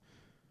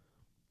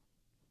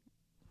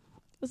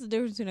 What's the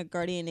difference between a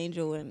guardian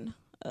angel and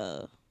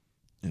an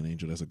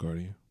angel that's a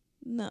guardian?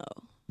 No.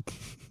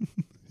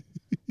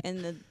 And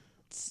the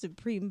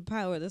supreme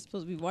power that's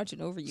supposed to be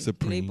watching over you.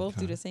 Do they both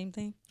do the same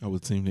thing? I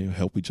would think they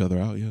help each other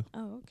out, yeah.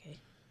 Oh, okay.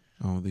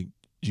 I don't think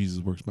Jesus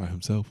works by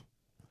himself.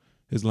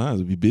 His lines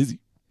would be busy.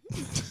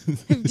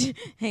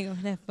 Hang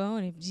on that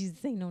phone if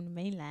Jesus ain't on the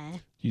main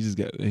line.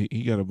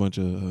 He got a bunch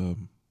of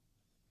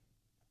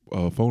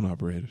phone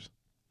operators.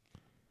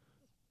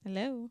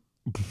 Hello.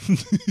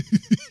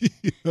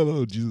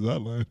 Hello, Jesus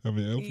Hotline. How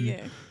may I help you?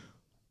 Yeah.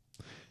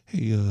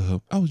 Hey,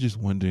 I was just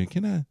wondering,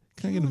 can I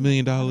get $1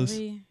 million?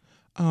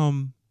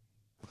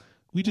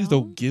 We just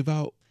don't give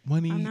out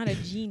money. I'm not a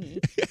genie.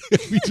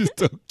 We just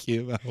don't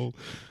give out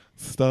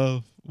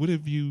stuff. What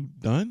have you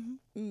done?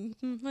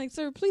 Mm-hmm. Like,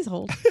 sir, please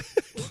hold.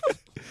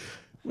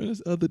 Where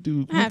this other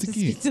dude? I have to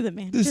speak to the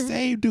manager. The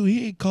same dude,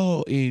 he ain't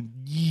called in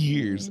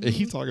years, and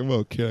he's talking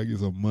about, can I get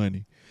some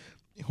money?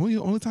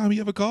 Only time he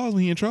ever calls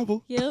when he in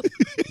trouble. Yep.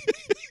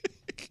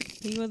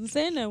 He wasn't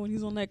saying that when he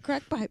was on that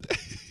crack pipe.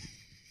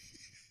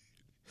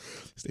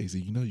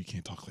 Stacey, you know you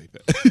can't talk like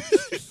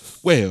that.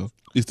 Well,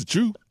 it's the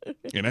truth,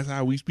 and that's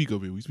how we speak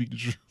of it. We speak the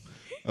truth.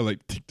 I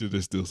like think that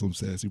there's still some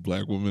sassy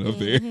black woman up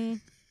there.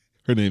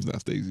 Her name's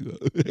not Stacey though.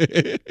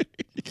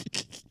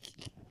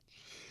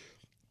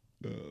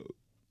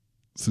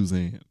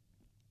 Suzanne.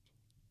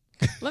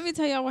 Let me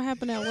tell y'all what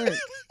happened at work.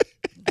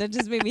 That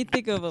just made me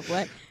think of a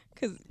black,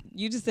 because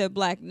you just said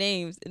black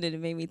names, and then it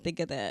made me think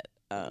of that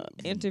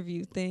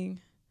interview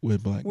thing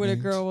with black where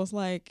names? The girl was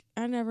like,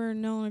 I never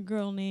known a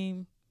girl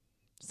named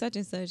such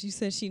and such. You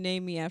said she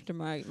named me after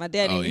my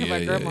dad named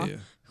my grandma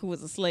who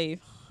was a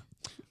slave.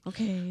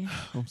 Okay.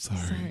 I'm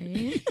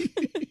sorry.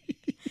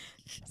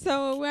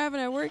 So what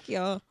happened at work,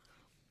 y'all?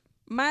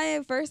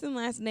 My first and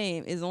last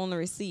name is on the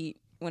receipt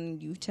when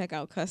you check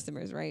out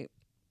customers, right?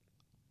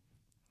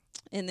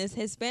 And this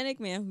Hispanic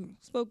man who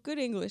spoke good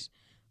English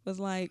was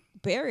like,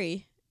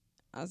 Barry.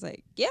 I was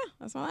like, yeah,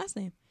 that's my last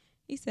name.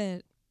 He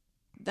said,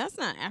 that's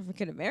not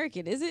African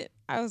American, is it?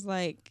 I was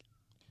like,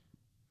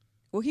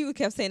 well, he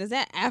kept saying, is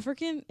that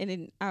African? And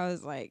then I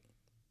was like,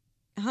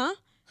 huh?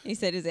 And he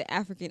said, is it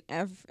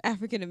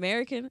African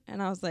American?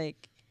 And I was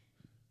like,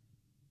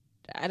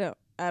 I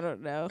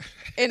don't know.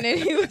 And then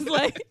he was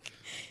like,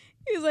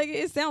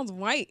 it sounds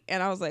white.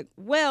 And I was like,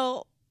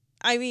 well,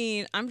 I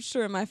mean, I'm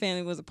sure my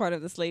family was a part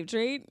of the slave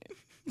trade.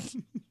 He's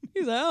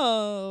like,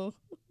 oh.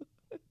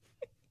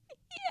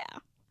 Yeah.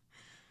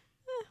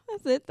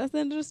 That's it. That's the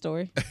end of the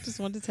story. Just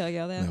wanted to tell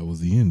y'all that. That was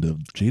the end of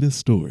Jada's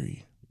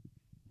story.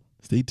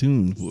 Stay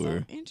tuned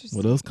for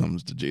what else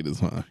comes to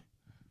Jada's mind.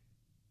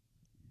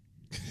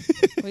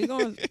 We're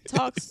gonna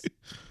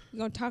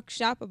talk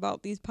shop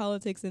about these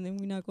politics, and then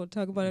we're not gonna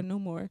talk about it no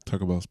more.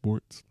 Talk about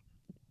sports.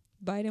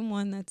 Biden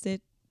won. That's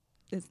it.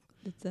 It's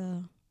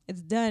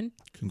done.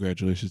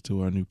 Congratulations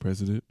to our new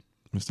president,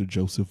 Mr.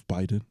 Joseph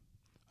Biden.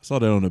 I saw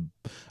that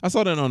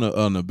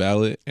on the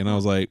ballot, and I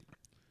was like,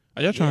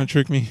 "Are y'all trying to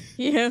trick me?"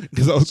 Yeah,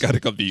 because I was kind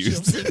of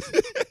confused.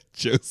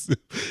 Joseph.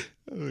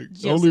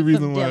 The only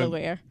reason why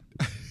Delaware.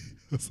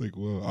 I was like,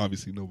 well,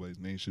 obviously nobody's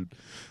name should.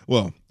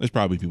 Well, there's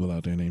probably people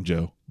out there named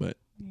Joe, but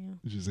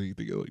it's just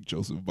anything like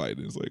Joseph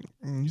Biden. It's like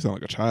you sound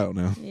like a child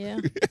now. Yeah,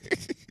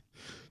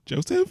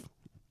 Joseph.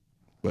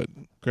 But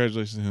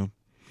congratulations to him.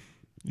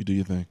 You do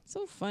your thing.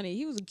 So funny.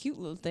 He was a cute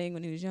little thing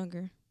when he was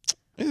younger.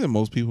 Isn't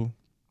most people?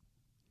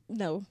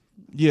 No.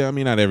 Yeah, I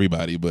mean not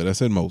everybody, but I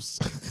said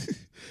most.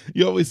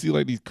 You always see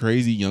like these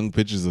crazy young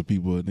pictures of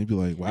people, and they be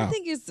like, "Wow." I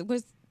think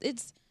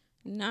it's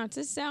not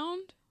to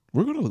sound.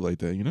 We're gonna look like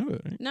that, you know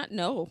that, right?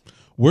 No.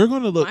 We're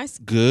gonna look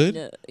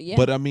good, yeah.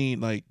 But I mean,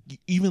 like,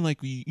 even like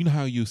you know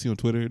how you see on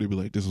Twitter, they be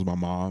like, "This was my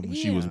mom, and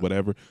she was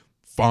whatever."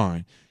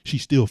 Fine,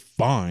 she's still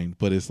fine,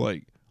 but it's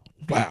like,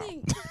 wow,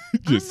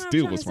 just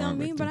still was fine.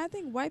 Mean, but I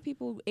think white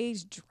people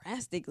age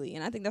drastically,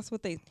 and I think that's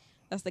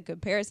the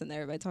comparison that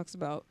everybody talks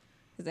about.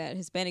 Is that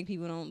Hispanic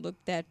people don't look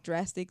that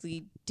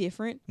drastically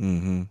different,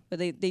 but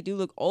they do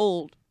look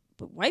old.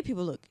 But white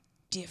people look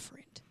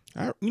different.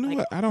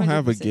 What? I don't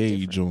have a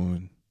gauge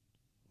on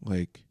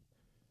like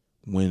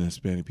when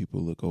Hispanic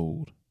people look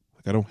old.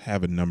 Like I don't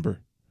have a number.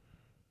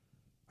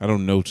 I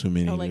don't know too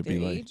many like to be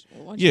like. Age?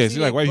 Yeah, see,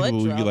 like white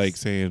people would be like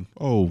saying,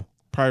 "Oh,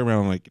 probably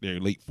around like their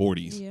late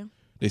 40s." Yeah.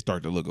 they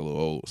start to look a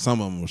little old.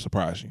 Some of them will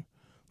surprise you.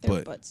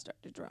 Their butts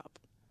start to drop.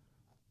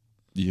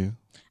 Yeah.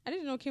 I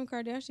didn't know Kim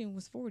Kardashian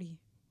was 40.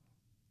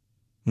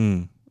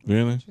 Really?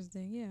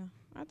 Interesting, yeah.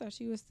 I thought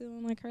she was still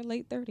in like her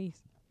late 30s.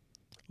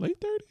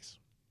 Late 30s?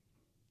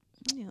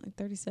 Yeah, like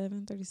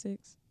 37,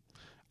 36.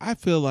 I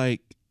feel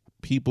like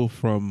people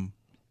from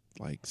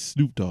like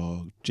Snoop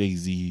Dogg,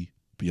 Jay-Z,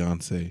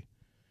 Beyonce,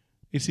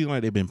 it seems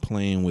like they've been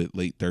playing with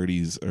late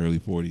 30s, early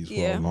 40s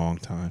for a long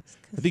time.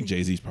 I think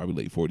Jay-Z's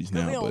probably late 40s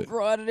now. They don't but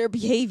grow out of their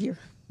behavior.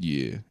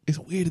 Yeah. It's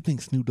weird to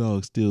think Snoop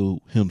Dogg's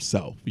still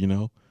himself, you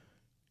know?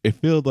 It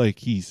feels like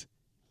he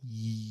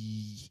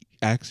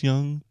acts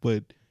young,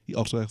 but he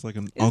also acts like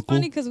an uncle. It's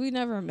funny because we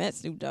never met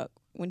Snoop Dogg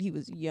when he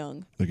was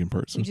young. Like in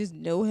person. We just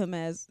know him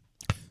as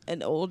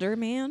an older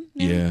man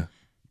now. Yeah.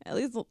 At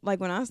least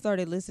like when I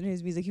started listening to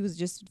his music, he was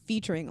just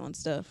featuring on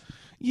stuff.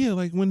 Yeah,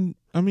 like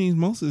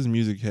most of his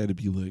music had to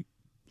be like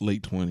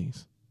late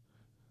 20s.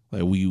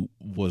 Like we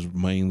was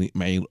mainly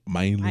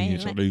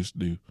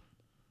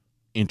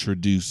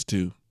introduced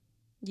to.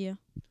 Yeah,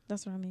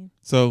 that's what I mean.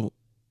 So,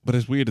 but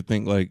it's weird to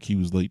think like he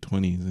was late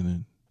 20s and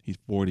then he's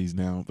 40s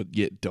now, but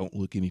yet don't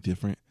look any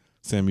different.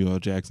 Samuel L.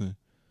 Jackson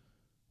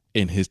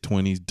in his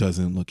 20s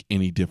doesn't look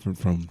any different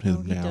from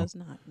him now. He does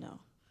not, no.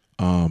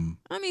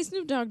 I mean,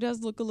 Snoop Dogg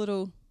does look a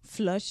little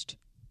flushed.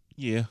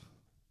 Yeah.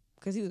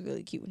 Because he was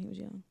really cute when he was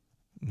young.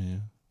 Yeah.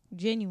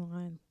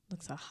 Genuine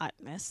looks a hot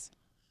mess.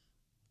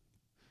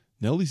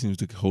 Nelly seems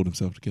to hold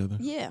himself together.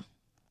 Yeah.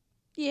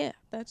 Yeah,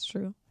 that's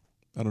true.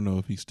 I don't know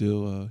if he's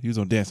still, he was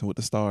on Dancing with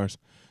the Stars.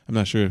 I'm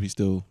not sure if he's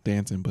still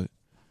dancing, but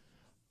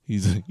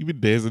he's been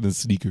dancing in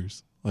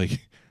sneakers.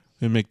 Like,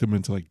 they make them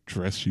into like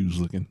dress shoes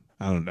looking.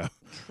 I don't know.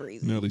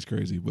 Crazy. Nelly's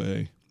crazy, but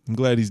hey, I'm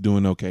glad he's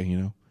doing okay, you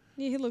know?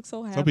 Yeah, he looks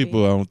so happy. Some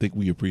people, I don't think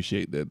we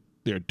appreciate that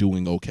they're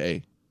doing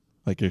okay.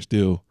 Like, they're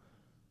still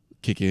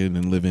kicking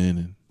and living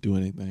and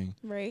doing anything.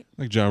 Right.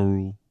 Like Ja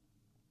Rule.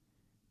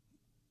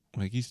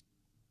 Like, he's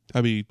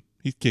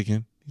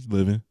kicking. He's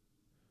living.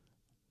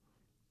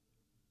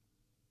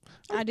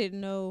 I didn't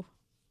know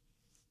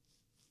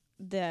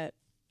that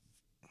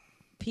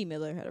P.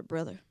 Miller had a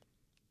brother.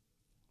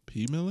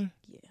 P. Miller?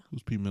 Yeah.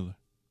 Who's P. Miller?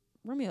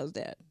 Romeo's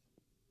dad.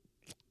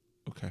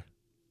 Okay.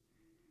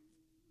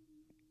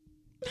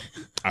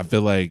 I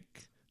feel like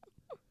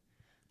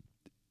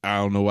I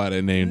don't know why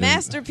that name.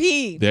 Master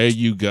P. There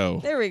you go.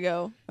 There we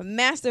go.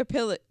 Master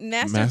P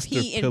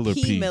and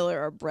P. Miller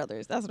are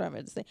brothers. That's what I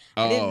meant to say.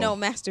 I didn't know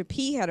Master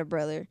P had a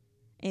brother,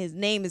 and his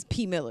name is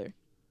P. Miller.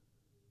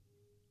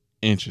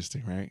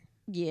 Interesting, right?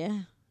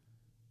 Yeah.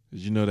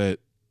 Did you know that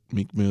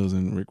Meek Mills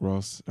and Rick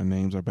Ross, their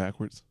names are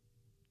backwards?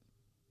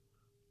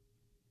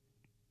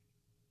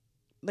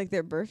 Like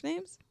their birth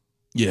names?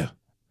 Yeah.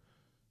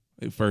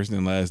 Their first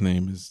and last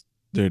name is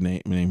their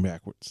name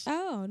backwards.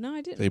 Oh, no,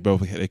 I didn't. They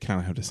kind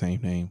of have the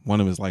same name.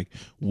 One of them is like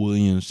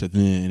William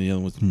Chavin, and the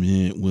other one's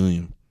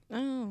William.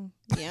 Oh,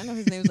 yeah, I know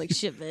his name is like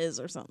Chavez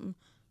or something.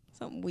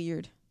 Something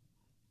weird.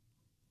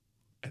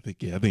 I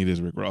think it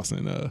is Rick Ross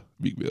and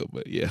Meek Mill,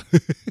 but yeah.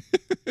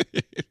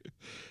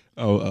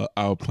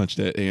 I'll punch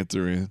that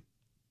answer in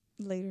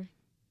later.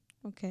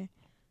 Okay.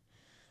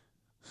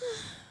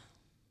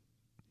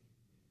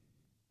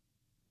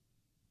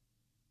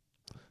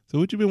 So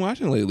what you been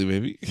watching lately,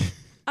 baby?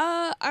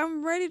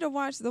 I'm ready to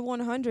watch The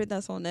 100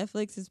 that's on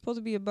Netflix. It's supposed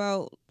to be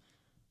about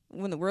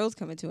when the world's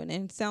coming to an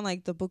end. It sound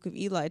like the Book of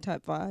Eli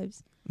type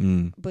vibes,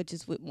 but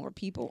just with more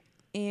people.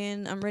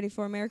 And I'm ready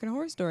for American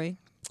Horror Story.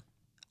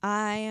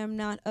 I am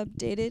not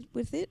updated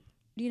with it,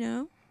 you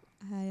know.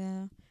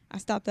 I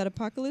stopped at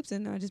Apocalypse,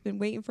 and I've just been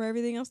waiting for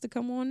everything else to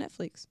come on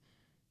Netflix.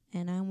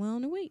 And I'm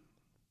willing to wait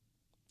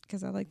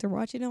because I like to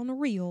watch it on the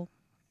reel.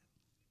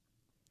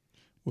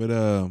 What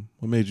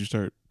made you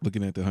start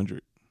looking at The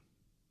 100?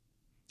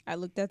 I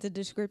looked at the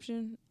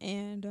description,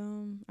 and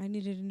I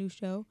needed a new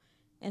show.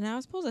 And I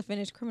was supposed to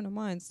finish Criminal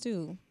Minds,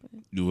 too. But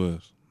You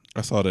was.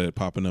 I saw that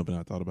popping up, and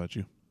I thought about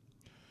you.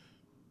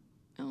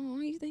 oh,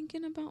 are you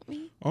thinking about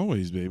me?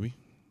 Always, baby.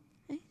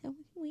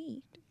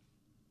 Wait.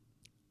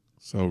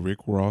 So Rick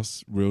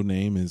Ross' real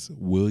name is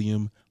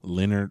William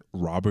Leonard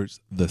Roberts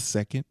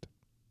II.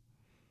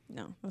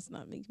 No, that's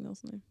not Meek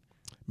Mill's name.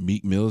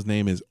 Meek Mill's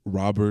name is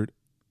Robert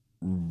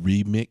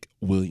Remick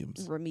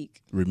Williams.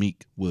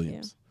 Rameek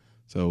Williams.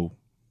 Yeah. So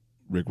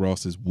Rick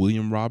Ross is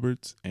William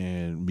Roberts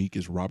and Meek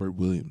is Robert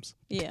Williams.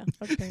 Yeah,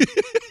 okay.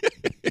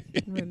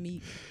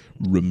 Rameek.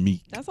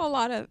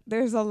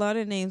 There's a lot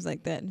of names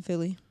like that in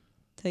Philly.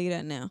 Tell you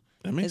that now.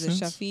 That makes sense.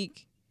 sense. There's a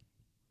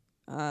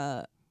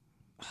Shafiq.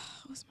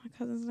 What's my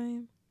cousin's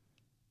name?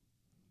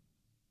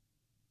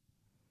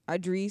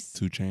 Idris.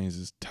 2 Chainz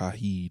is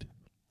Tahid.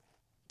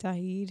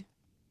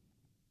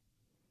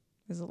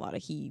 There's a lot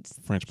of heeds.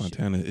 French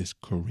Montana is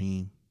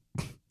Kareem.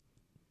 What's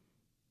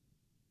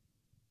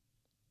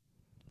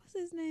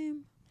his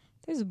name?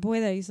 There's a boy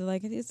that I used to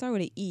like. It started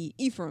with an E.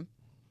 Ephraim.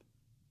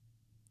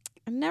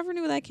 I never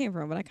knew where that came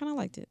from, but I kind of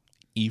liked it.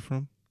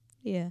 Ephraim?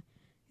 Yeah.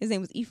 His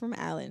name was Ephraim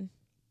Allen.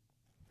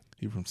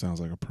 Ephraim sounds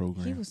like a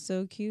program. He was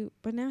so cute,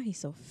 but now he's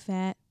so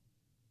fat.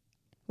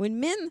 When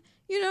men,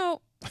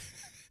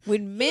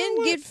 when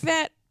men get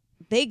fat,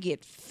 they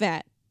get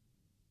fat.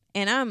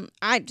 And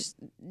I just,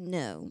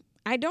 no.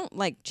 I don't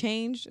like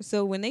change.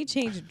 So when they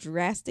change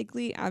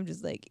drastically, I'm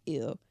just like,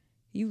 ew,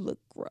 you look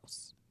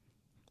gross.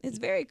 It's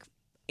very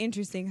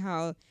interesting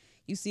how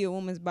you see a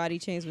woman's body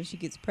change when she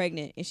gets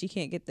pregnant and she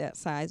can't get that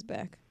size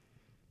back.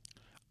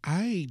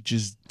 I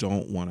just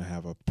don't want to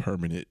have a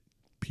permanent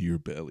pure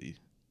belly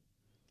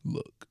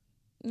look.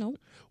 No.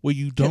 Well,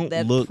 you don't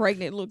that look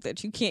pregnant look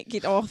that you can't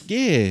get off.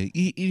 Yeah,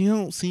 you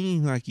don't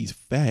seem like he's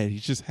fat. He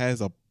just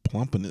has a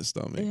plump in his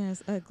stomach. Yeah,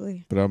 it's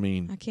ugly. But I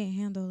mean, I can't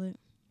handle it.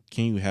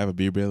 can you have a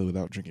beer belly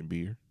without drinking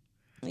beer?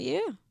 Yeah.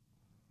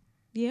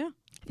 Yeah.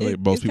 I feel like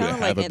most it's people that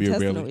kinda have like a beer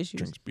intestinal belly issues.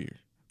 drinks beer.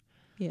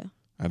 Yeah.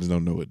 I just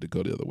don't know it to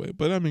go the other way.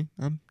 But I mean,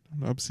 I'm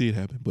see it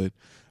happen. But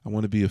I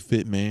want to be a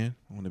fit man.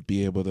 I want to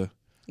be able to,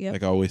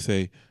 like I always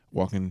say,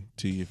 walking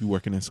to you. If you're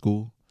working in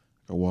school,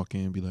 I walk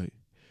in and be like,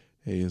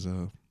 "Hey, is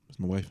my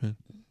wife in?"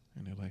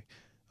 And they're like,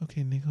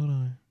 "Okay, Nick, hold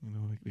on." You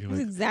know, That's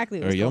like,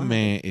 exactly "Or what's your going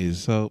man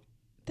is so."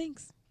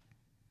 Thanks.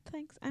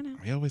 I know.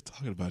 I always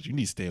talking about you. You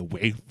need to stay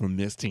away from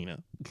this,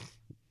 Tina.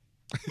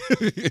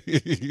 Do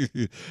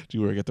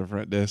you work at the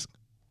front desk?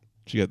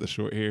 She got the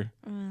short hair.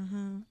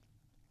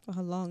 For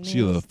her long nails. She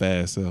a little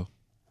fast, so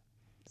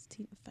It's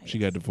Tina Fey. she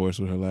got divorced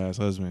with her last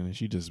husband, and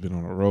she just been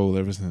on a roll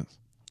ever since.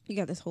 You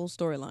got this whole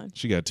storyline.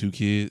 She got 2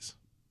 kids.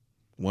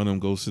 One of them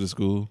goes to the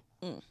school,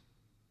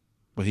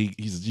 but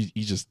he's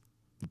just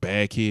a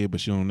bad kid, but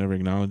she don't never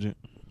acknowledge it.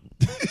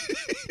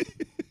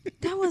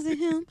 That wasn't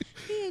him.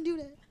 He didn't do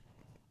that.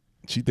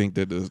 She think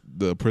that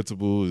the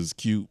principal is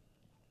cute,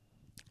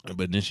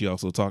 but then she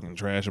also talking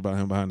trash about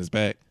him behind his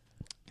back.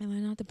 Am I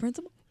not the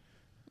principal?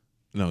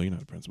 No, you're not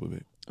the principal,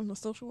 babe. I'm a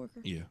social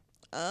worker. Yeah.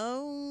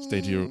 Oh.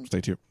 Stay to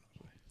your.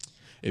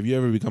 If you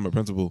ever become a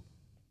principal,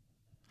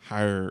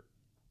 hire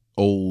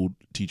old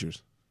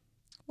teachers.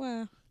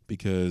 Wow.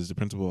 Because the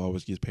principal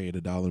always gets paid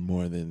 $1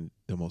 more than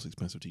the most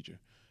expensive teacher,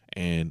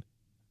 and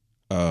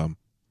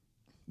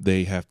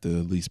they have to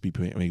at least be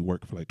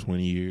work for like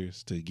 20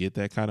 years to get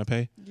that kind of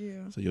pay.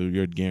 Yeah. So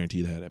you're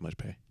guaranteed to have that much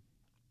pay.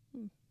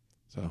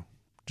 So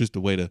just a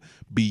way to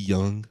be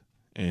young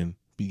and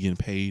be getting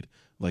paid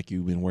like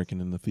you've been working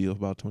in the field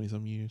about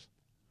 20-some years.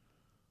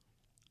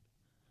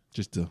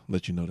 Just to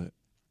let you know that.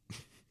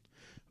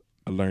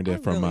 I learned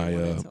that from my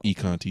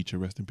econ teacher.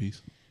 Rest in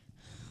peace.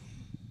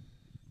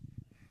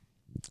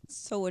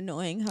 So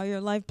annoying how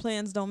your life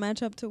plans don't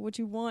match up to what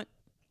you want.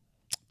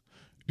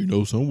 You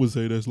know, some would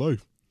say that's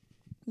life.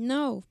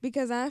 No,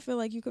 because I feel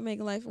like you can make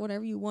life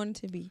whatever you want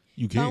it to be.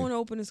 You If can. I want to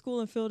open a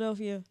school in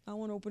Philadelphia, I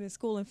want to open a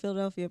school in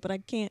Philadelphia, but I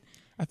can't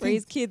I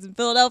raise kids in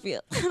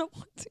Philadelphia. I don't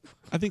want to.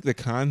 I think the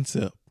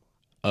concept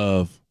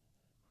of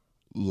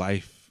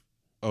life,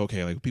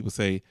 okay, like people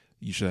say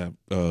you should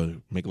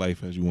have make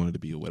life as you want it to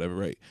be or whatever,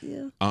 right?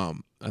 Yeah.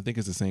 I think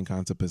it's the same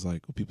concept as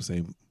like when people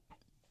say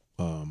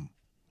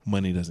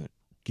money doesn't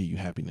give you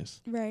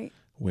happiness. Right.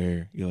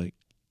 Where you're like,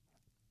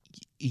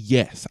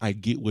 yes, I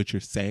get what you're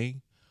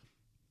saying,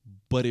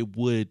 but it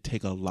would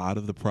take a lot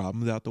of the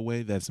problems out the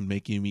way that's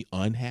making me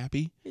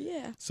unhappy.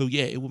 Yeah. So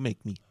yeah, it would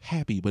make me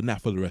happy, but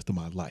not for the rest of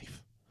my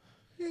life.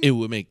 It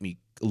would make me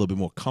a little bit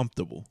more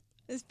comfortable.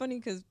 It's funny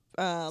because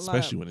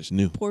especially when it's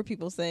new. Poor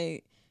people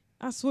say,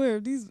 I swear,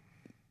 if these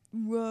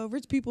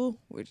rich people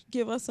would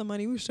give us some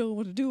money, we show them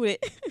what to do with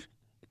it.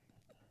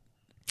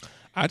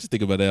 I just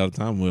think about that all the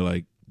time. We're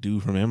like,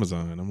 dude from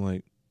Amazon. I'm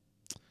like,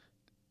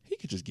 he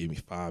could just give me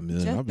 $5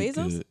 million. Jeff I'll be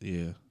Bezos? good.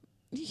 Yeah.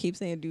 You keep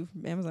saying dude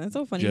from Amazon. It's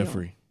so funny.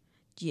 Jeffrey.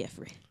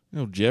 Jeffrey.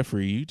 No,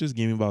 Jeffrey, you just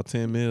give me about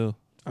 10 mil.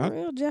 For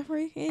real,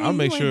 Jeffrey? Hey, I'll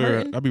make you ain't sure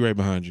hurting. I'll be right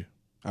behind you.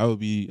 I will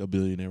be a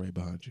billionaire right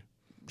behind you.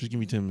 Just give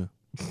me 10 mil.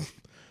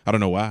 I don't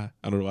know why.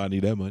 I don't know why I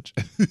need that much.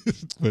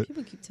 But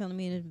People keep telling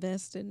me to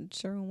invest in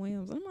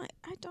Sherwin-Williams. I'm like,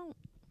 I don't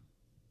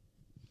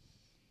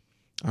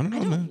I don't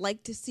know, man.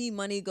 like to see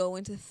money go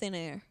into thin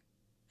air.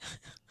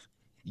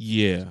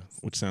 Yeah,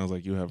 which sounds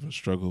like you have a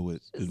struggle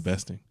with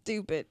investing.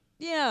 Stupid.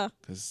 Yeah.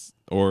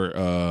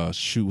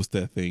 Shoot, what's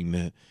that thing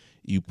that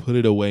you put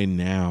it away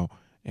now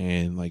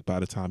and like by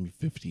the time you're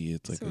 50,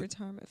 it's like It's a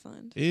retirement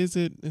fund. Is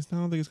it? I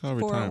don't think it's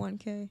called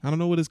retirement. 401k. I don't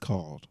know what it's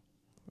called.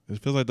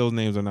 It feels like those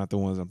names are not the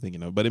ones I'm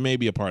thinking of, but it may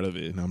be a part of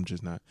it, and I'm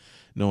just not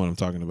knowing what I'm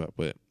talking about.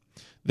 But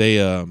they,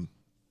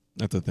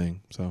 that's the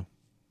thing. So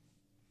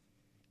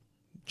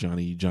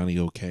Johnny,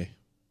 okay.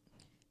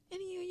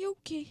 Annie, are you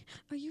okay?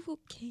 Are you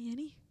okay,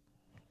 Annie?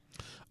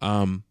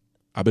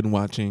 I've been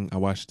watching. I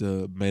watched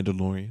The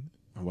Mandalorian.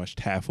 I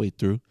watched halfway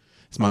through.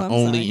 It's my I'm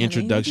only sorry, honey.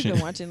 introduction. What you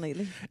been watching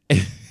lately?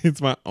 It's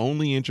my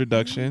only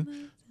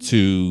introduction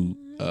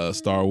to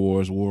Star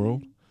Wars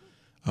world.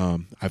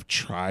 I've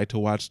tried to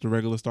watch the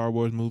regular Star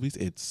Wars movies.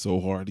 It's so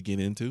hard to get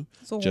into.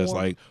 Just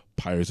like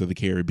Pirates of the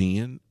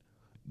Caribbean,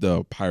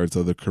 the Pirates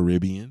of the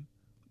Caribbean.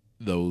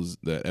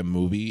 That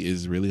movie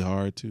is really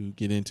hard to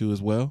get into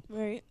as well.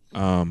 Right.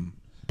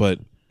 But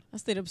I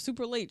stayed up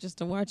super late just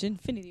to watch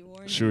Infinity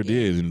War. Sure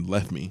did, and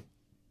left me.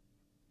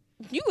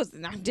 You was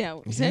knocked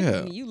out. Yeah.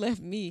 Technically, you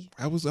left me.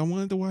 I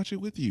wanted to watch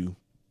it with you.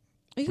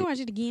 You can watch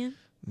it again.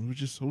 It was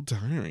just so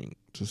tiring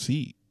to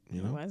see,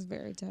 you know. It was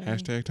very tiring.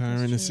 Hashtag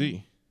tiring to That's true.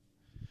 see.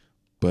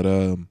 But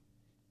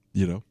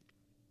you know,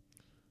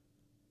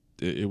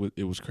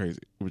 it was crazy.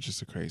 It was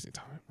just a crazy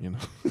time, you know.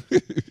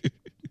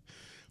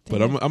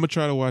 But I'm gonna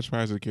try to watch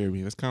Pirates of the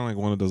Caribbean. It's kind of like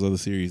one of those other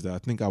series that I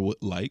think I would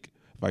like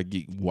if I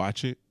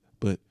watch it.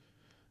 But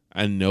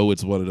I know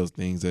it's one of those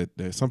things that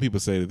some people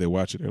say that they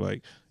watch it, they're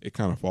like it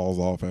kind of falls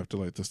off after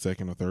like the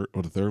second or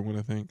third one.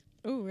 I think.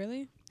 Oh,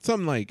 really?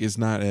 Something like it's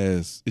not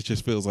as. It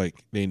just feels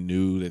like they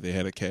knew that they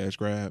had a cash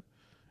grab,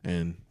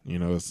 and you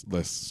know it's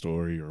less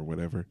story or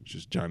whatever. It's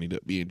just Johnny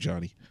Depp being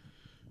Johnny.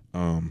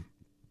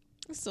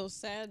 It's so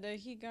sad that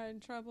he got in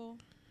trouble.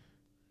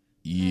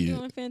 Yeah. Not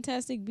doing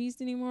Fantastic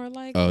Beasts anymore.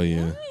 Like, Oh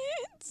yeah.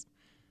 What?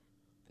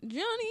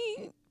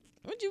 Johnny,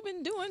 what you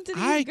been doing to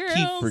these I girls?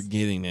 keep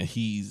forgetting that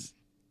he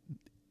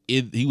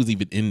was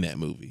even in that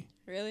movie.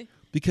 Really?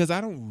 Because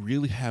I don't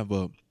really have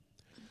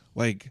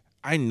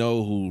I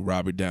know who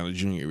Robert Downey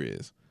Jr.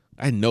 is.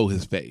 I know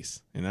his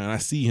face. And when I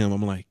see him,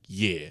 I'm like,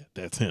 yeah,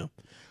 that's him.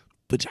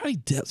 But Johnny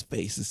Depp's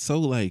face is so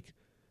like,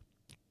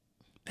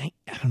 I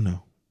don't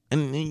know.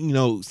 And you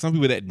know, some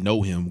people that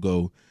know him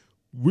go,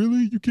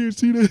 really? You can't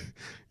see that?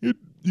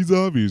 He's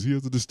obvious. He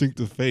has a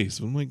distinctive face.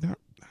 I'm like,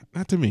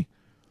 not to me.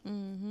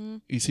 Mm-hmm.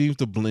 He seems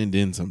to blend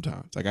in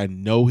sometimes. Like I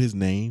know his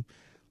name,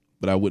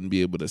 but I wouldn't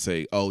be able to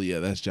say, oh yeah,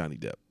 that's Johnny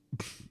Depp.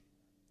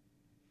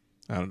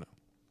 I don't know.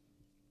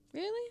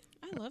 Really?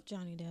 I love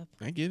Johnny Depp.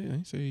 I get it.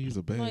 I say he's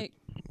a bad. Like,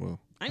 well,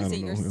 I didn't say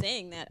don't you're know him.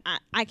 saying that.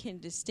 I can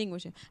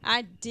distinguish him.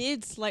 I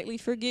did slightly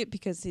forget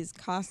because his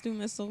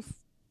costume is so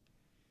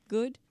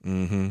good.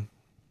 Mm-hmm.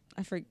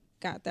 I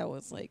forgot that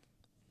was like,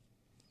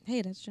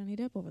 hey, that's Johnny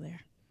Depp over there.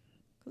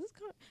 Cause it's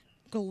called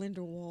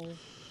Glindelwald.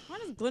 Why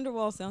does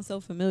Glindelwald sound so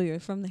familiar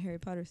from the Harry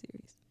Potter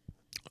series?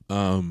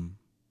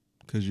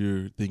 Because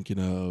you're thinking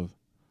of.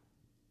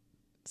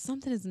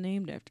 Something is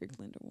named after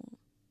Glindelwald.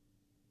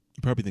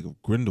 You probably think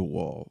of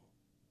Grindelwald.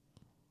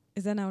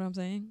 Is that not what I'm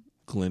saying?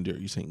 Glender.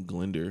 You saying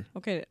Glender?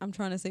 Okay, I'm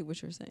trying to say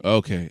what you're saying.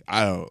 Okay,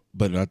 I don't.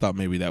 But I thought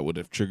maybe that would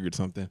have triggered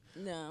something.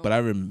 No. But I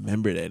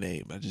remember that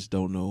name. I just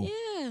don't know.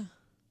 Yeah.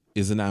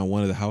 Is it not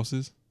one of the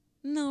houses?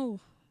 No.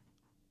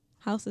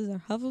 Houses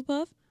are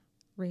Hufflepuff,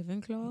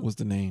 Ravenclaw, What's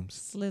the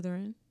names?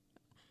 Slytherin,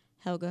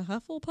 Helga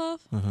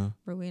Hufflepuff,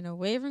 Rowena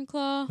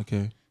Ravenclaw,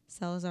 Okay.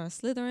 Salazar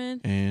Slytherin,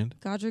 And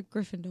Godric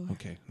Gryffindor.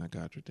 okay, not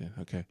Godric then.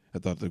 Okay, I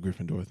thought the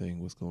Gryffindor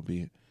thing was gonna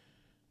be it.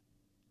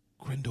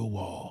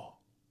 Grindelwald.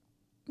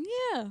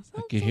 Yeah.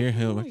 I can hear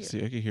him. I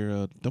can hear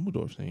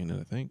Dumbledore saying it.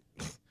 I think.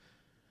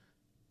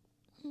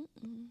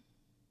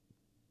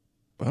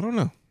 But I don't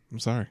know. I'm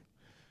sorry.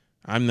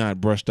 I'm not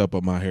brushed up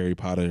on my Harry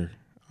Potter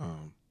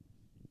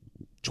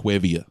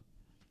trivia.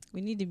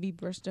 We need to be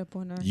brushed up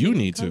on our You favorite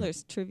need to.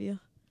 colors trivia.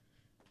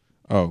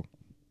 Oh,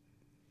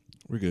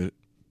 we're good.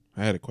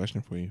 I had a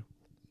question for you.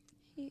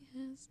 He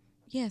has.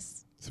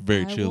 Yes. It's a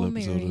very I chill will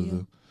episode marry of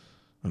you.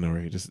 I know,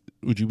 right? Just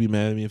would you be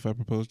mad at me if I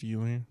proposed to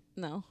you on here?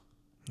 No.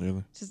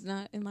 Really? Just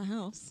not in my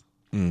house.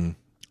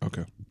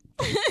 Okay.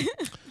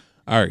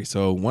 All right.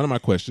 So one of my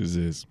questions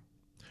is,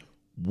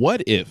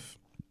 what if?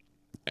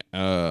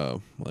 Let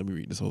me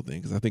read this whole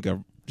thing because I think I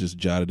just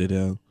jotted it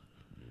down.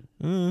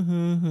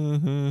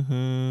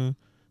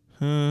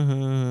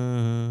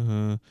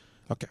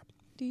 Okay.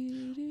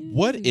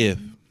 What if,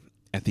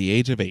 at the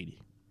age of 80,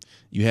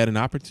 you had an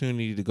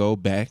opportunity to go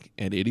back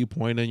at any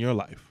point in your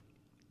life?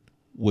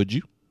 Would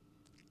you?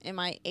 Am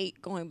I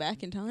 8 going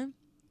back in time?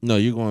 No,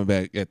 you're going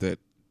back at that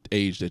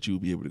age that you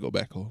would be able to go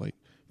back. Like,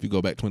 if you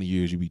go back 20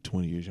 years, you'd be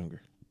 20 years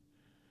younger.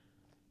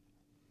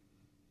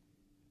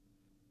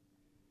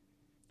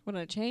 Would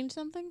I change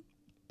something?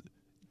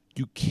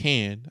 You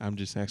can. I'm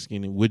just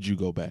asking, would you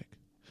go back?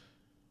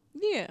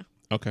 Yeah.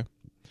 Okay.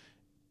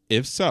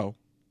 If so,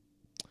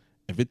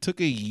 if it took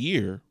a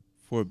year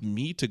for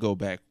me to go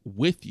back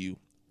with you,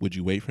 would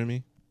you wait for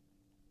me?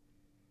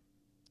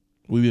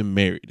 We've been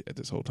married at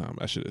this whole time.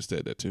 I should have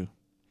said that too.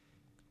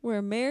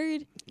 We're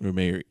married. We're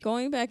married.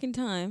 Going back in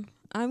time.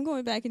 I'm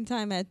going back in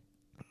time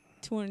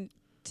to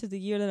the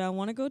year that I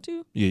want to go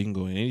to. Yeah, you can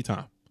go in any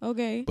time.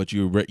 Okay. But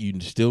you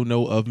still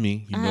know of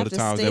me. You I know have the to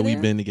times stay that we've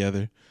there? been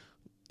together.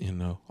 You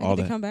know, I all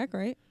get that. to come back,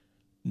 right?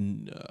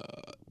 No,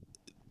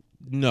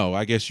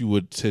 I guess you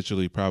would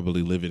potentially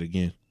probably live it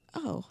again.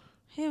 Oh,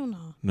 hell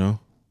no. No?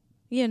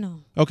 Yeah, no.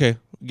 Okay.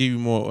 Give you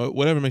more,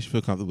 whatever makes you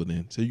feel comfortable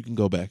then. So you can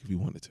go back if you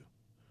wanted to.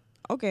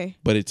 Okay.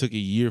 But it took a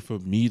year for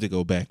me to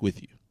go back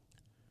with you.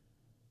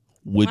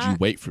 Would you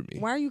wait for me?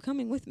 Why are you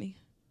coming with me?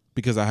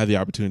 Because I have the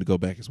opportunity to go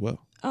back as well.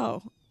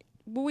 Oh,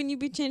 but wouldn't you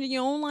be changing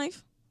your own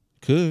life?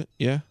 Could,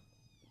 yeah.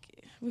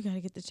 We gotta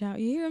get the child.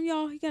 You hear him,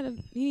 y'all? He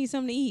needs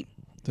something to eat.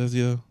 Does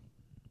he?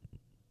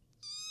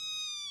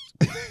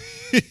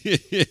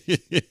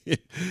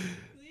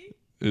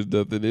 There's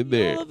nothing in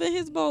there. All up in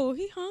his bowl.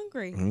 He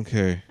hungry.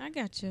 Okay. I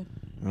got you.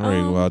 All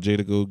right. While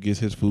Jada go gets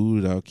his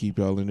food, I'll keep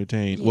y'all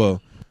entertained. Yeah.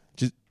 Well,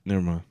 just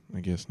never mind. I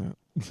guess not.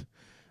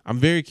 I'm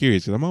very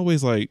curious because I'm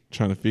always like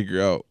trying to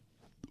figure out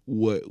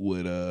what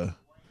would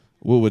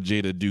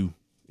Jada do.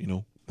 You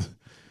know,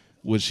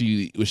 would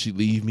she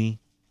leave me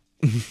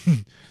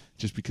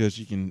just because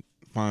she can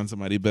find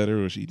somebody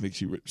better, or she thinks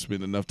she would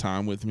spend enough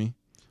time with me?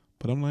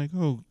 But I'm like,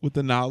 with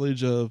the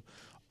knowledge of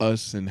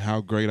us and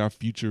how great our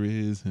future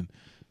is and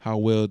how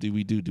well do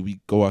we do? Do we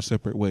go our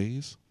separate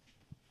ways?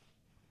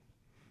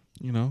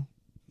 You know,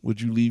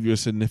 would you leave your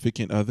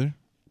significant other?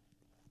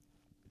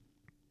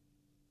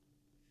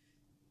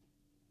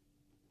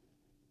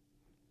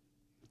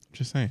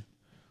 Just saying.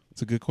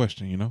 It's a good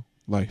question, you know?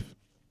 Life.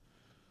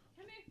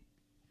 Come here.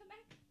 Come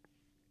back.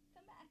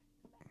 Come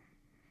back.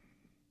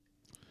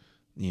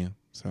 Yeah,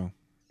 so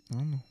I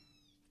don't know.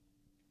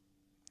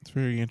 It's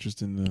very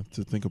interesting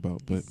to think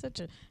about, but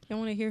You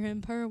want to hear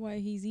him purr while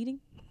he's eating?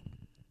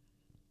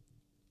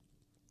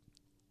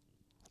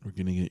 we're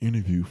getting an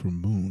interview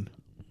from Moon.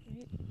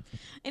 Right.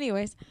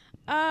 Anyways,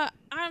 I'm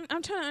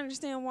trying to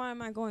understand why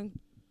am I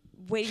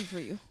waiting for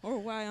you, or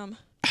why I'm.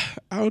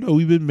 I don't know.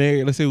 We've been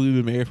married. Let's say we've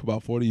been married for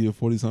about 40 or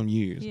 40 some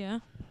years. Yeah.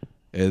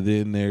 And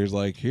then there's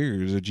like,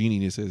 here's a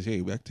genie that says,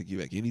 hey, I can take you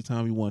back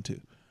anytime you want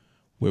to.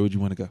 Where would you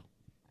want to go?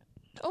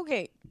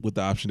 Okay. With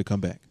the option to come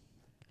back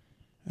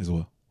as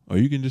well. Or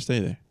you can just stay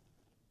there.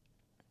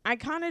 I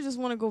kind of just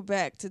want to go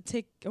back to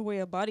take away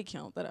a body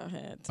count that I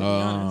had, to be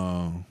honest.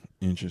 Oh,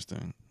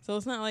 interesting. So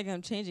it's not like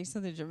I'm changing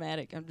something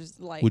dramatic. I'm just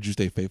like. Would you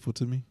stay faithful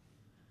to me?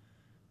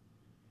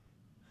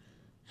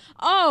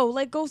 Oh,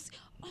 like go.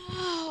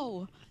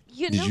 Oh.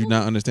 Did you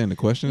not understand the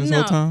question this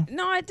whole time?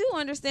 No, I do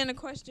understand the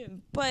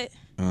question, but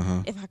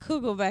if I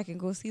could go back and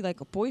go see like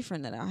a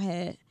boyfriend that I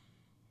had,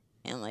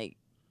 and like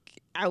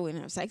I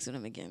wouldn't have sex with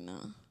him again, no.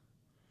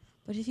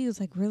 But if he was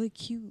like really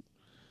cute,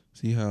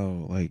 see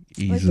how like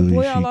the easily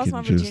boy I she lost can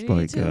my just virginity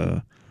like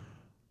to.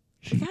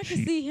 If I could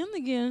see him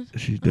again,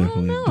 she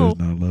definitely does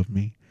not love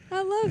me.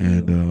 I love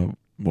and you.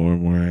 More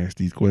and more I ask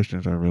these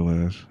questions, I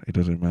realize it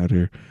doesn't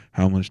matter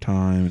how much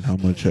time and how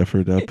much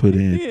effort I put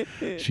in.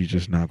 She's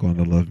just not going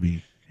to love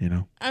me. You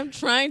know, I'm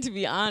trying to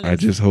be honest. I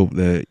just hope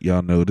that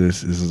y'all know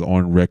this is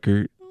on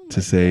record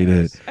to say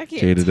that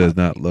Jada does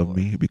not love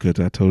me, because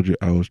I told you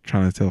I was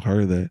trying to tell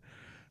her that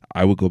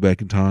I would go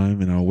back in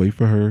time and I'll wait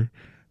for her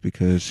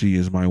because she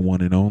is my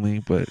one and only.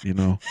 But, you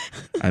know,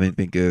 I didn't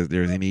think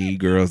there's any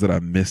girls that I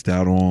missed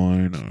out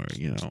on, or,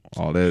 you know,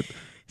 all that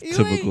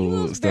typical you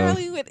was stuff.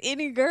 barely with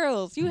any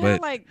girls. You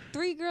had like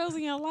 3 girls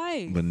in your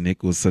life. But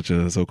Nick was such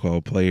a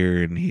so-called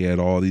player and he had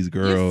all these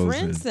girls. Your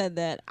friend said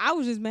that. I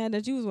was just mad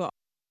that you was with.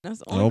 That's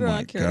the only girl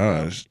I care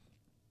gosh.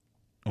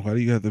 About. Why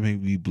do you have to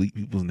make me bleep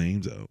people's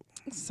names out?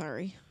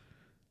 Sorry.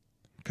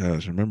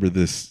 Gosh, remember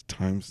this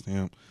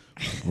timestamp?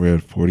 We're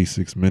at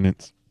 46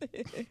 minutes.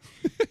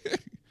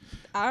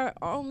 I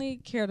only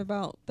cared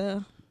about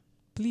the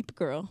bleep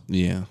girl.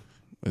 Yeah,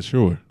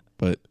 sure.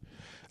 But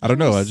I don't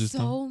know. I just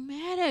so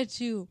mad at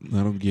you.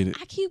 I don't get it.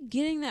 I keep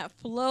getting that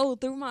flow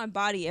through my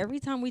body every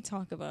time we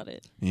talk about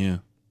it. Yeah,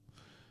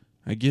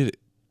 I get it.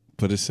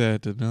 But it's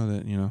sad to know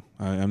that, you know,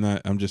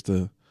 I'm just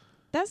a.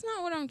 That's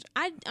not what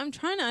I'm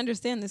trying to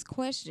understand this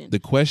question. The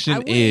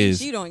question is,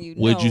 cheat on you,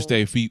 would you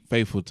stay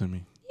faithful to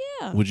me?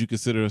 Yeah. Would you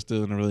consider us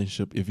still in a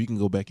relationship if you can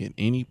go back at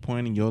any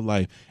point in your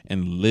life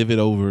and live it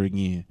over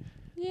again?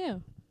 Yeah.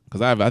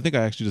 Because I think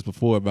I asked you this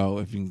before about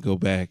if you can go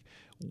back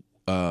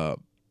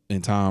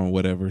in time or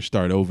whatever,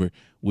 start over,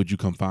 would you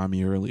come find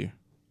me earlier?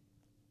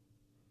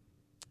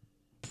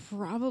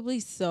 Probably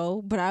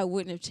so, but I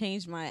wouldn't have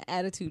changed my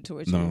attitude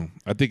towards you. No,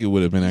 I think it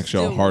would have been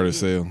actually a harder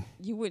sale.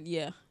 You would,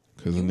 yeah.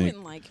 Because you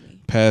wouldn't like me.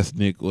 Past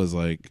Nick was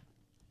like,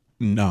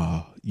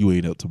 nah, you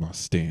ain't up to my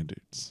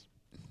standards.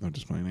 I'm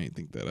just playing. I didn't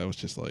think that. I was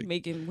just like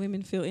making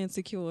women feel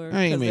insecure.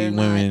 I ain't making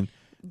women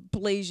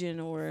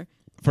Blasian or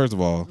first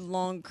of all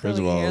long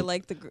curly hair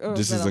like the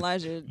girls that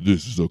Elijah.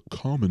 This is a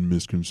common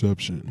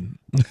misconception.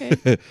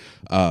 Okay.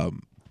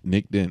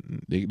 Nick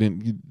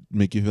didn't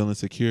make you feel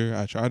insecure.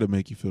 I tried to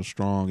make you feel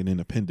strong and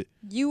independent.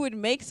 You would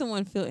make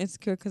someone feel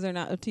insecure because they're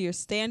not up to your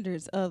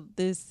standards of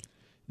this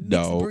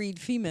mixed breed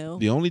female.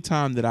 The only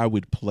time that I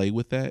would play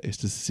with that is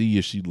to see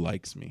if she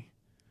likes me.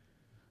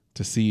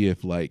 To see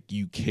if like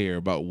you care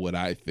about what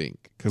I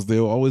think. Because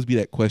there'll always be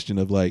that question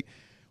of like,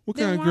 what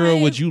kind of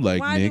girl would you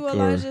like, Nick? Why do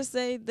Elijah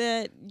say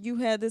that you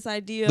had this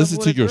idea listen of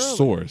what to a your girl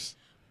source. Is?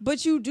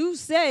 But you do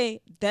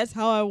say that's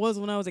how I was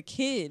when I was a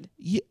kid.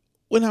 Yeah,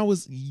 when I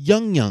was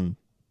young.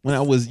 When I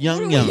was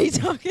young. What are we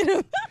talking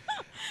about?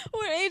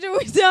 What age are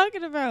we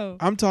talking about?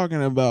 I'm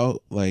talking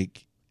about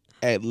like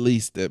at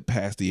least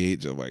past the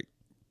age of like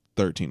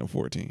 13 or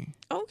 14.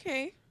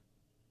 Okay.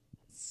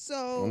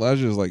 So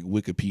Elijah's like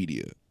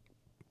Wikipedia.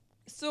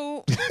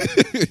 So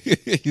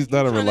he's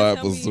not a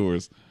reliable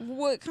source.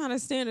 What kind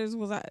of standards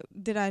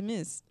did I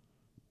miss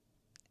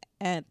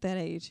at that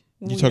age?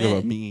 You talking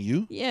about me and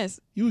you? Yes.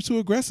 You were too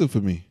aggressive for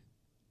me.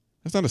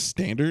 That's not a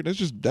standard. That's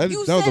just that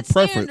was a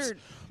preference. Standard,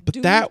 but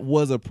dude. That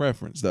was a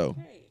preference though.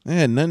 Okay. It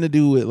had nothing to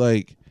do with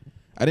like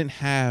I didn't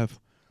have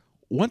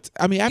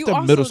after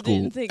you middle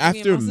school. Didn't think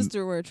after me and my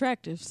sister were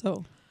attractive,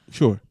 so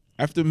sure.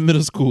 After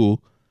middle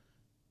school,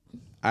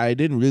 I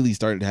didn't really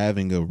start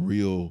having a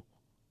real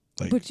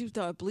like. But you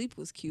thought Bleep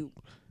was cute.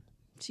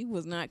 She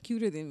was not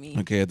cuter than me.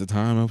 Okay, at the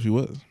time, she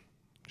was.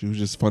 She was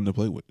just fun to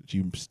play with.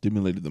 She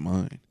stimulated the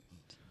mind.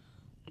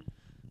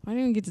 I didn't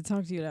even get to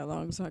talk to you that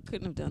long, so I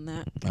couldn't have done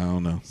that. I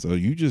don't know. So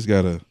you just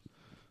gotta.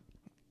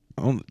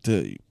 I don't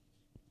tell you.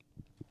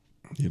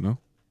 You know.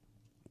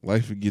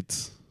 Life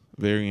gets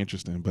very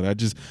interesting, but I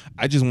just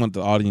want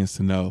the audience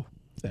to know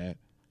that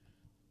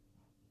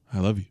I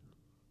love you,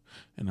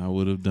 and I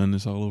would have done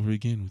this all over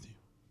again with you.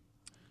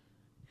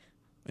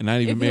 And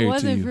not even If married it to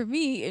wasn't you. for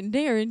me and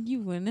Darren,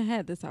 you wouldn't have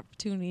had this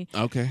opportunity.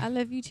 Okay. I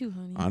love you too,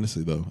 honey.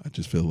 Honestly, though, I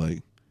just feel like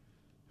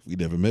if we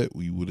never met,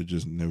 we would have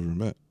just never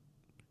met.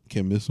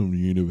 Can't miss something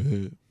you never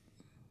had.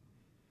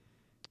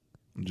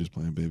 I'm just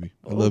playing, baby.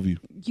 I love you.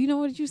 You know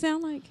what you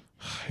sound like?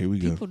 Here we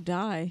go. People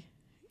die.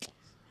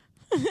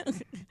 I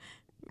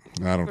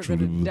don't We're truly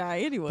gonna believe, die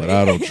anyway. but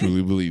I don't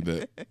truly believe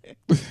that.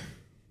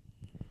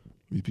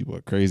 These people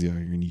are crazy out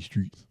here in these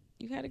streets.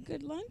 You had a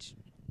good lunch?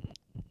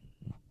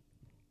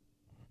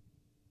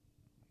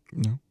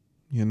 No,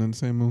 you had nothing to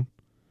say, Moon.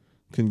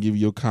 Couldn't give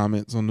you your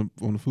comments on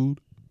the food.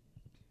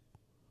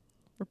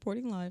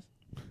 Reporting live.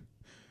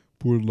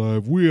 We're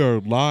live. We are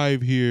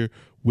live here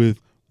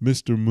with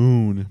Mr.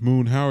 Moon.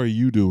 Moon, how are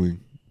you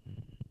doing?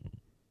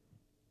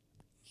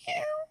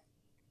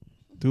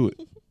 Do it.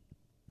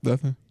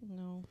 Nothing.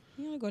 No,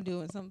 you ain't gonna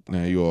do it. Something.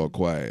 Now you all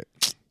quiet.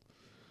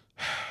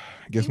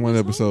 I guess He one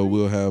was episode hungry.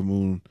 we'll have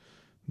Moon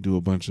do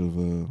a bunch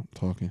of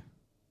talking.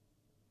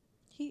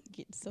 He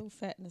getting so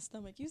fat in the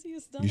stomach. You see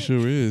his stomach? He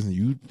sure is.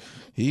 He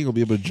ain't gonna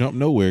be able to jump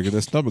nowhere because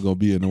that stomach gonna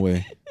be in the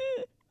way.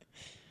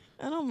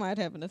 I don't mind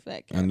having a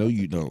fat cat. I know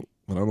you don't,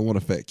 but I don't want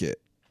a fat cat.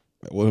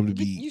 I want him to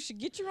be. You should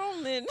get your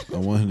own then. I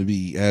want him to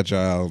be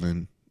agile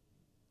and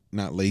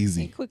not Be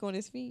lazy. quick on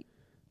his feet.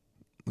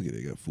 Look at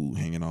they got food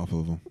hanging off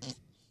of him.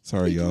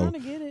 Sorry, He y'all. trying to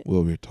get it. We're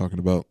over here talking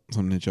about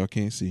something that y'all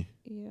can't see.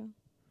 Yeah.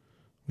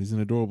 He's an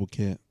adorable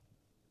cat.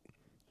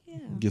 Yeah.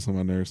 He gets on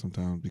my nerves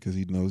sometimes because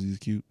he knows he's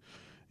cute,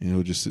 and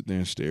he'll just sit there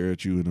and stare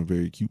at you in a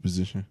very cute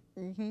position.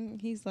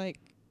 He's like,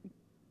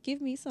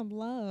 give me some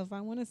love. I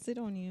want to sit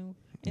on you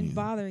and Yeah.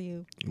 bother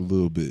you A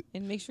little bit.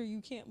 and make sure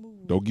you can't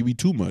move. Don't give me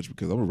too much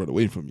because I'm gonna run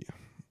away from you.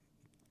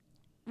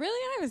 Really?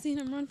 I haven't seen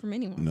him run from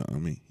anyone. No, I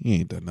mean he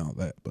ain't done all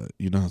that, but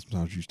you know how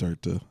sometimes you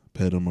start to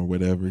pet him or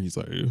whatever. He's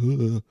like,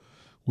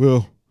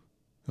 well,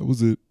 that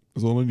was it.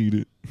 That's all I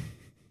needed.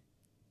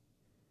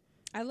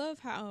 I love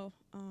how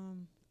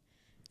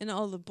in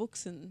all the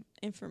books and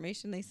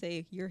information they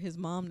say you're his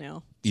mom now.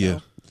 So Yeah.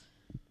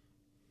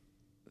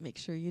 make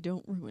sure you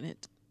don't ruin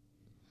it.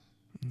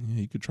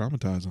 Yeah, you could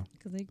traumatize him.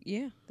 Because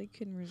they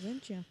couldn't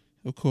resent you.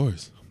 Of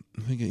course.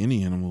 I think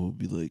any animal would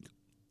be like,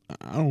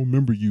 I don't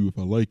remember you if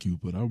I like you,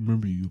 but I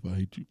remember you if I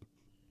hate you.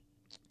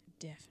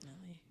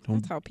 Definitely. Don't-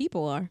 That's how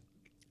people are.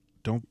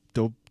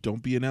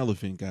 Don't be an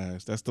elephant,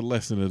 guys. That's the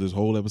lesson of this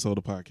whole episode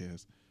of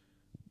podcast.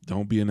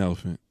 Don't be an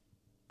elephant.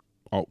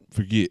 Oh,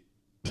 forget.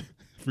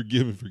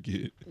 Forgive and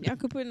forget. Y'all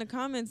could put in the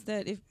comments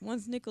that if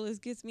once Nicholas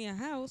gets me a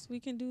house,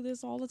 we can do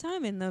this all the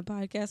time and the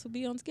podcast will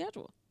be on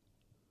schedule.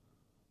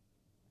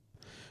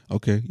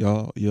 Okay,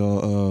 y'all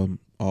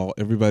all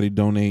everybody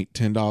donate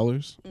 $10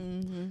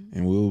 Mm-hmm.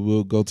 and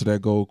we'll go to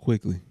that goal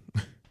quickly.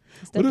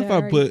 What if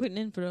I put- putting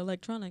in for the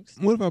electronics?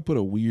 What if I put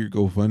a weird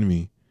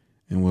GoFundMe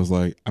and was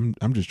like, I'm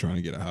just trying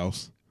to get a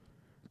house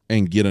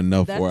and get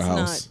enough for a That's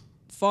house.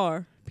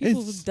 Far.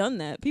 People It's- have done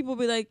that. People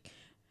be like,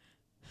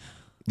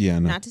 Yeah, I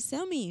know. not to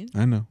sell me,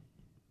 I know.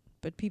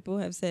 but people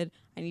have said,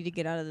 I need to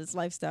get out of this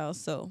lifestyle,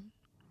 so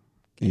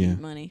give Yeah.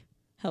 me money,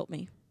 help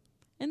me,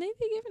 and they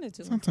be giving it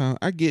to them. Sometimes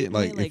I get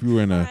like if you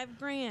were in a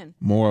 $5,000.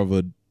 more of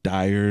a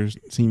dire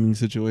seeming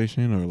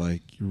situation or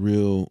like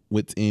real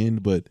wit's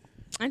end, but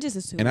I just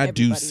assume And I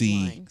do everybody's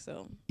see- lying,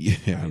 so yeah, I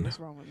probably know. what's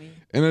wrong with me?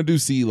 And I do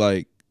see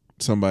like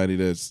somebody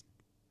that's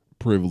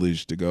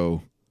privileged to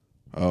go,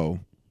 oh,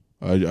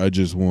 I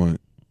just want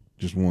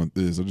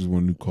this. I just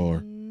want a new car,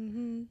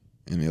 Mm-hmm.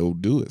 and they'll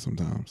do it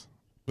sometimes.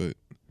 But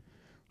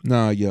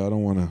nah, yeah, I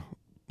don't want to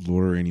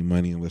lure any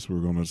money unless we're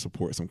going to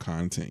support some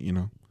content. You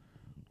know,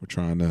 we're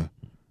trying to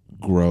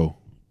grow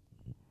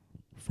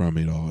from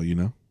it all. You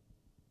know,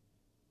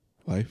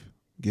 life.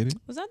 Get it?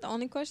 Was that the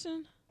only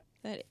question?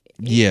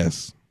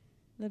 Yes.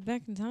 The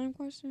back in time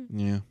question?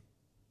 Yeah.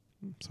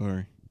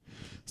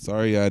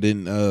 Sorry, I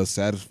didn't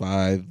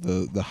satisfy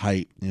the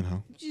hype. You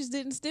know. You just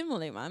didn't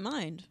stimulate my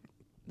mind.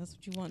 That's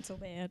what you want so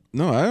bad.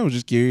 No, I was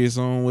just curious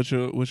on what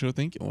your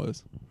thinking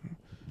was.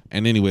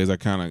 And anyways, I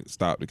kind of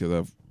stopped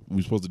because we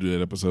were supposed to do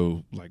that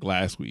episode like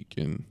last week,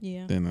 and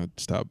Yeah. then I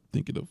stopped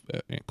thinking of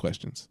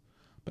questions.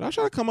 But I'll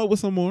try to come up with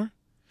some more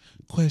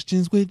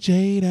questions with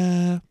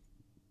Jada.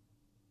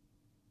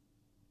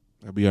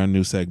 That'll be our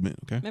new segment.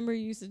 Okay. Remember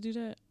you used to do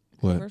that?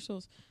 What?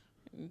 Commercials.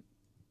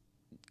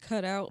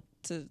 Cut out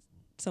to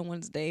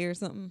someone's day or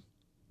something.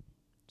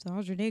 So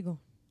how's your day going?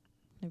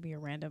 Maybe a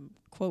random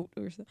quote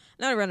or something.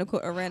 Not a random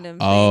quote, a random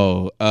thing.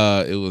 Oh,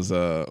 it was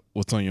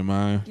what's on your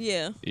mind?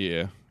 Yeah.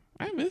 Yeah,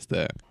 I missed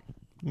that.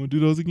 Want to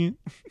do those again?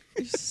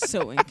 You're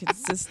so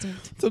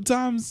inconsistent.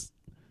 Sometimes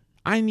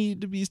I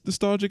need to be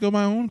nostalgic of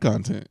my own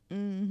content.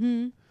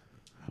 Mm-hmm.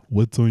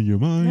 What's on your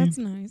mind? That's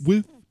nice.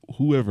 With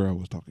whoever I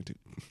was talking to.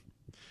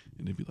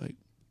 And they'd be like,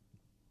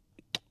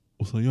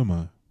 what's on your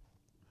mind?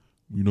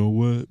 You know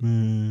what,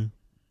 man?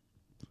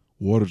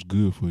 Water's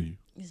good for you.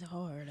 It's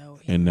hard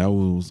out here. And that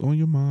was on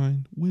your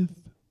mind with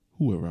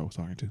whoever I was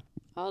talking to.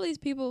 All these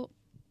people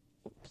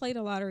play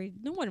the lottery,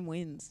 no one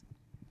wins.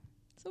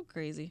 So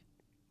crazy.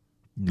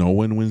 No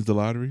one wins the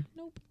lottery?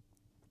 Nope.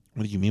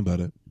 What do you mean by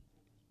that?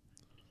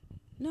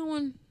 No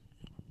one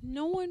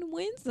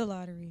wins the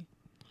lottery.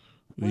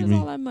 What do Where you does mean?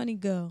 all that money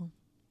go?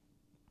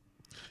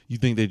 You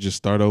think they just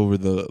start over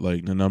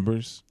the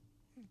numbers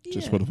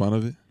just Yeah. for the fun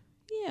of it?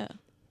 Yeah.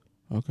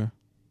 Okay.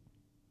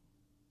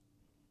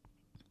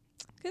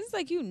 Because it's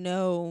like, well,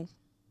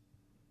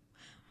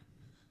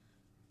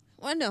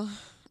 no.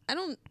 I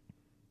don't.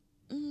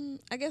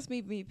 I guess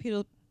maybe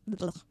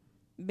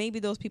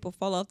those people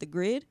fall off the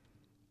grid.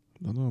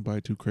 Don't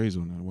nobody too crazy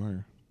on that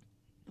wire.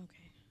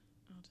 Okay.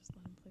 I'll just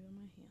let him play with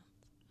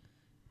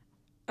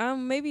my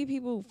hand. Maybe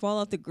people fall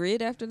off the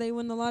grid after they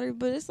win the lottery,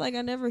 but it's like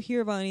I never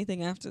hear about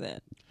anything after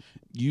that.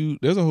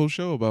 There's a whole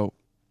show about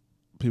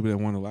people that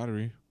won the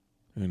lottery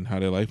and how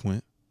their life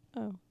went.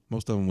 Oh.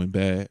 Most of them went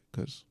bad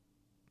because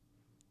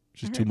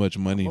it's just I too heard much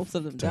money most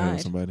of them to have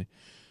died. somebody.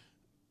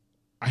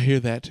 I hear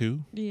that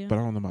too, Yeah. but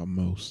I don't know about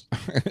most.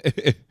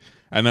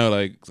 I know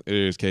like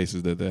there's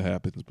cases that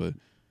happens, but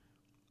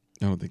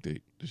I don't think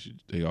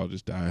they all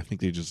just die. I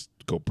think they just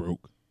go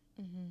broke.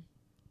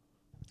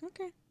 Mm-hmm.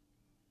 Okay.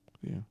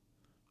 Yeah.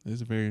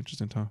 It's a very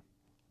interesting time.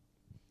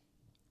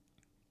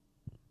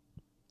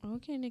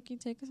 Okay, Nikki,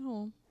 take us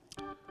home.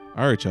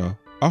 All right, y'all.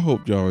 I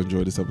hope y'all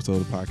enjoyed this episode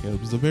of the podcast.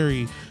 It was a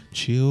very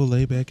chill,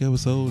 laid back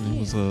episode. Yeah. It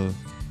was a,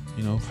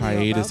 So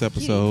hiatus about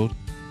episode,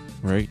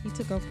 right? He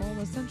took off all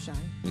the sunshine.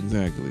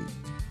 Exactly.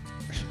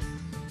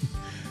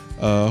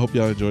 I hope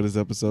y'all enjoyed this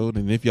episode.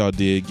 And if y'all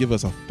did, give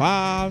us a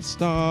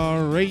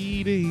 5-star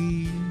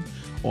rating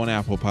on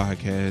Apple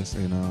Podcasts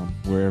and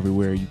wherever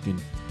you can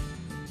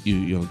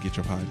get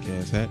your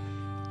podcast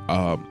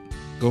at.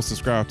 Go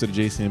subscribe to the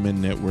JCMN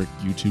Network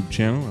YouTube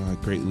channel. I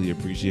greatly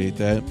appreciate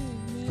that.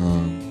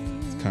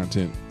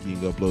 Content being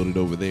uploaded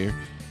over there.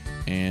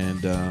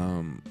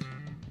 And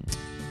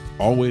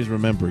always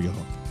remember, y'all,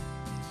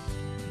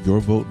 your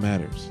vote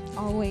matters.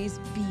 Always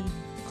be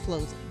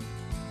closing.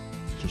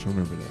 Just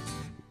remember that.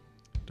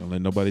 Don't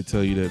let nobody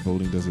tell you that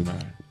voting doesn't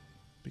matter,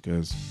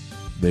 because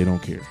they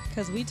don't care.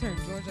 Because we turned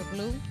Georgia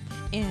blue,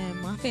 and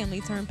my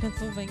family turned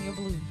Pennsylvania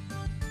blue.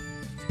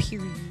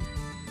 Period.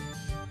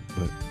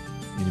 But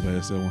anybody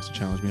else that wants to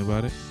challenge me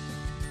about it,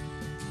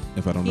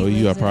 if I don't He know you,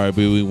 I lives at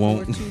probably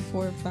won't.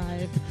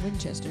 4245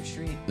 Winchester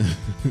Street,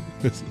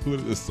 What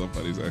is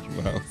somebody's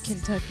actual house?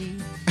 Kentucky.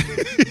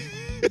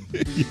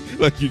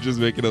 Like you're just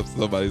making up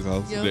somebody's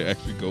house Yep. and they're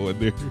actually going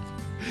there.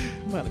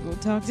 I'm about to go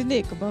talk to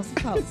Nick about some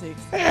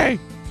politics. Hey,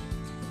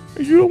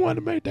 you don't want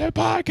to make that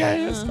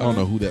podcast? I don't Uh-huh.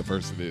 know who that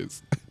person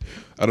is.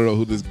 I don't know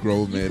who this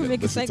grown You man can that make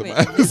a listens to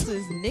segment. my This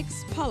is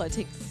Nick's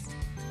politics.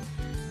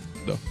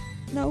 No.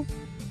 No.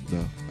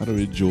 No, I don't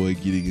enjoy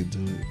getting into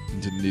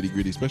the nitty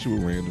gritty, especially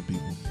with random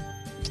people.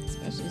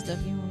 Especially stuff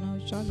you don't know what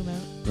you're talking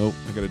about. Nope,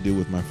 I got to deal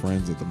with my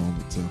friends at the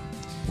moment. So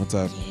once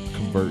I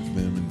convert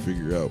them and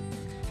figure out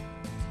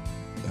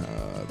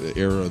the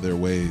error of their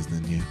ways,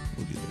 then yeah,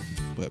 we'll get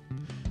there. But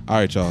all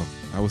right, y'all.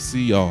 I will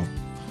see y'all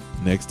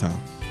next time.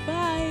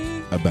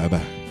 Bye. Bye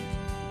bye.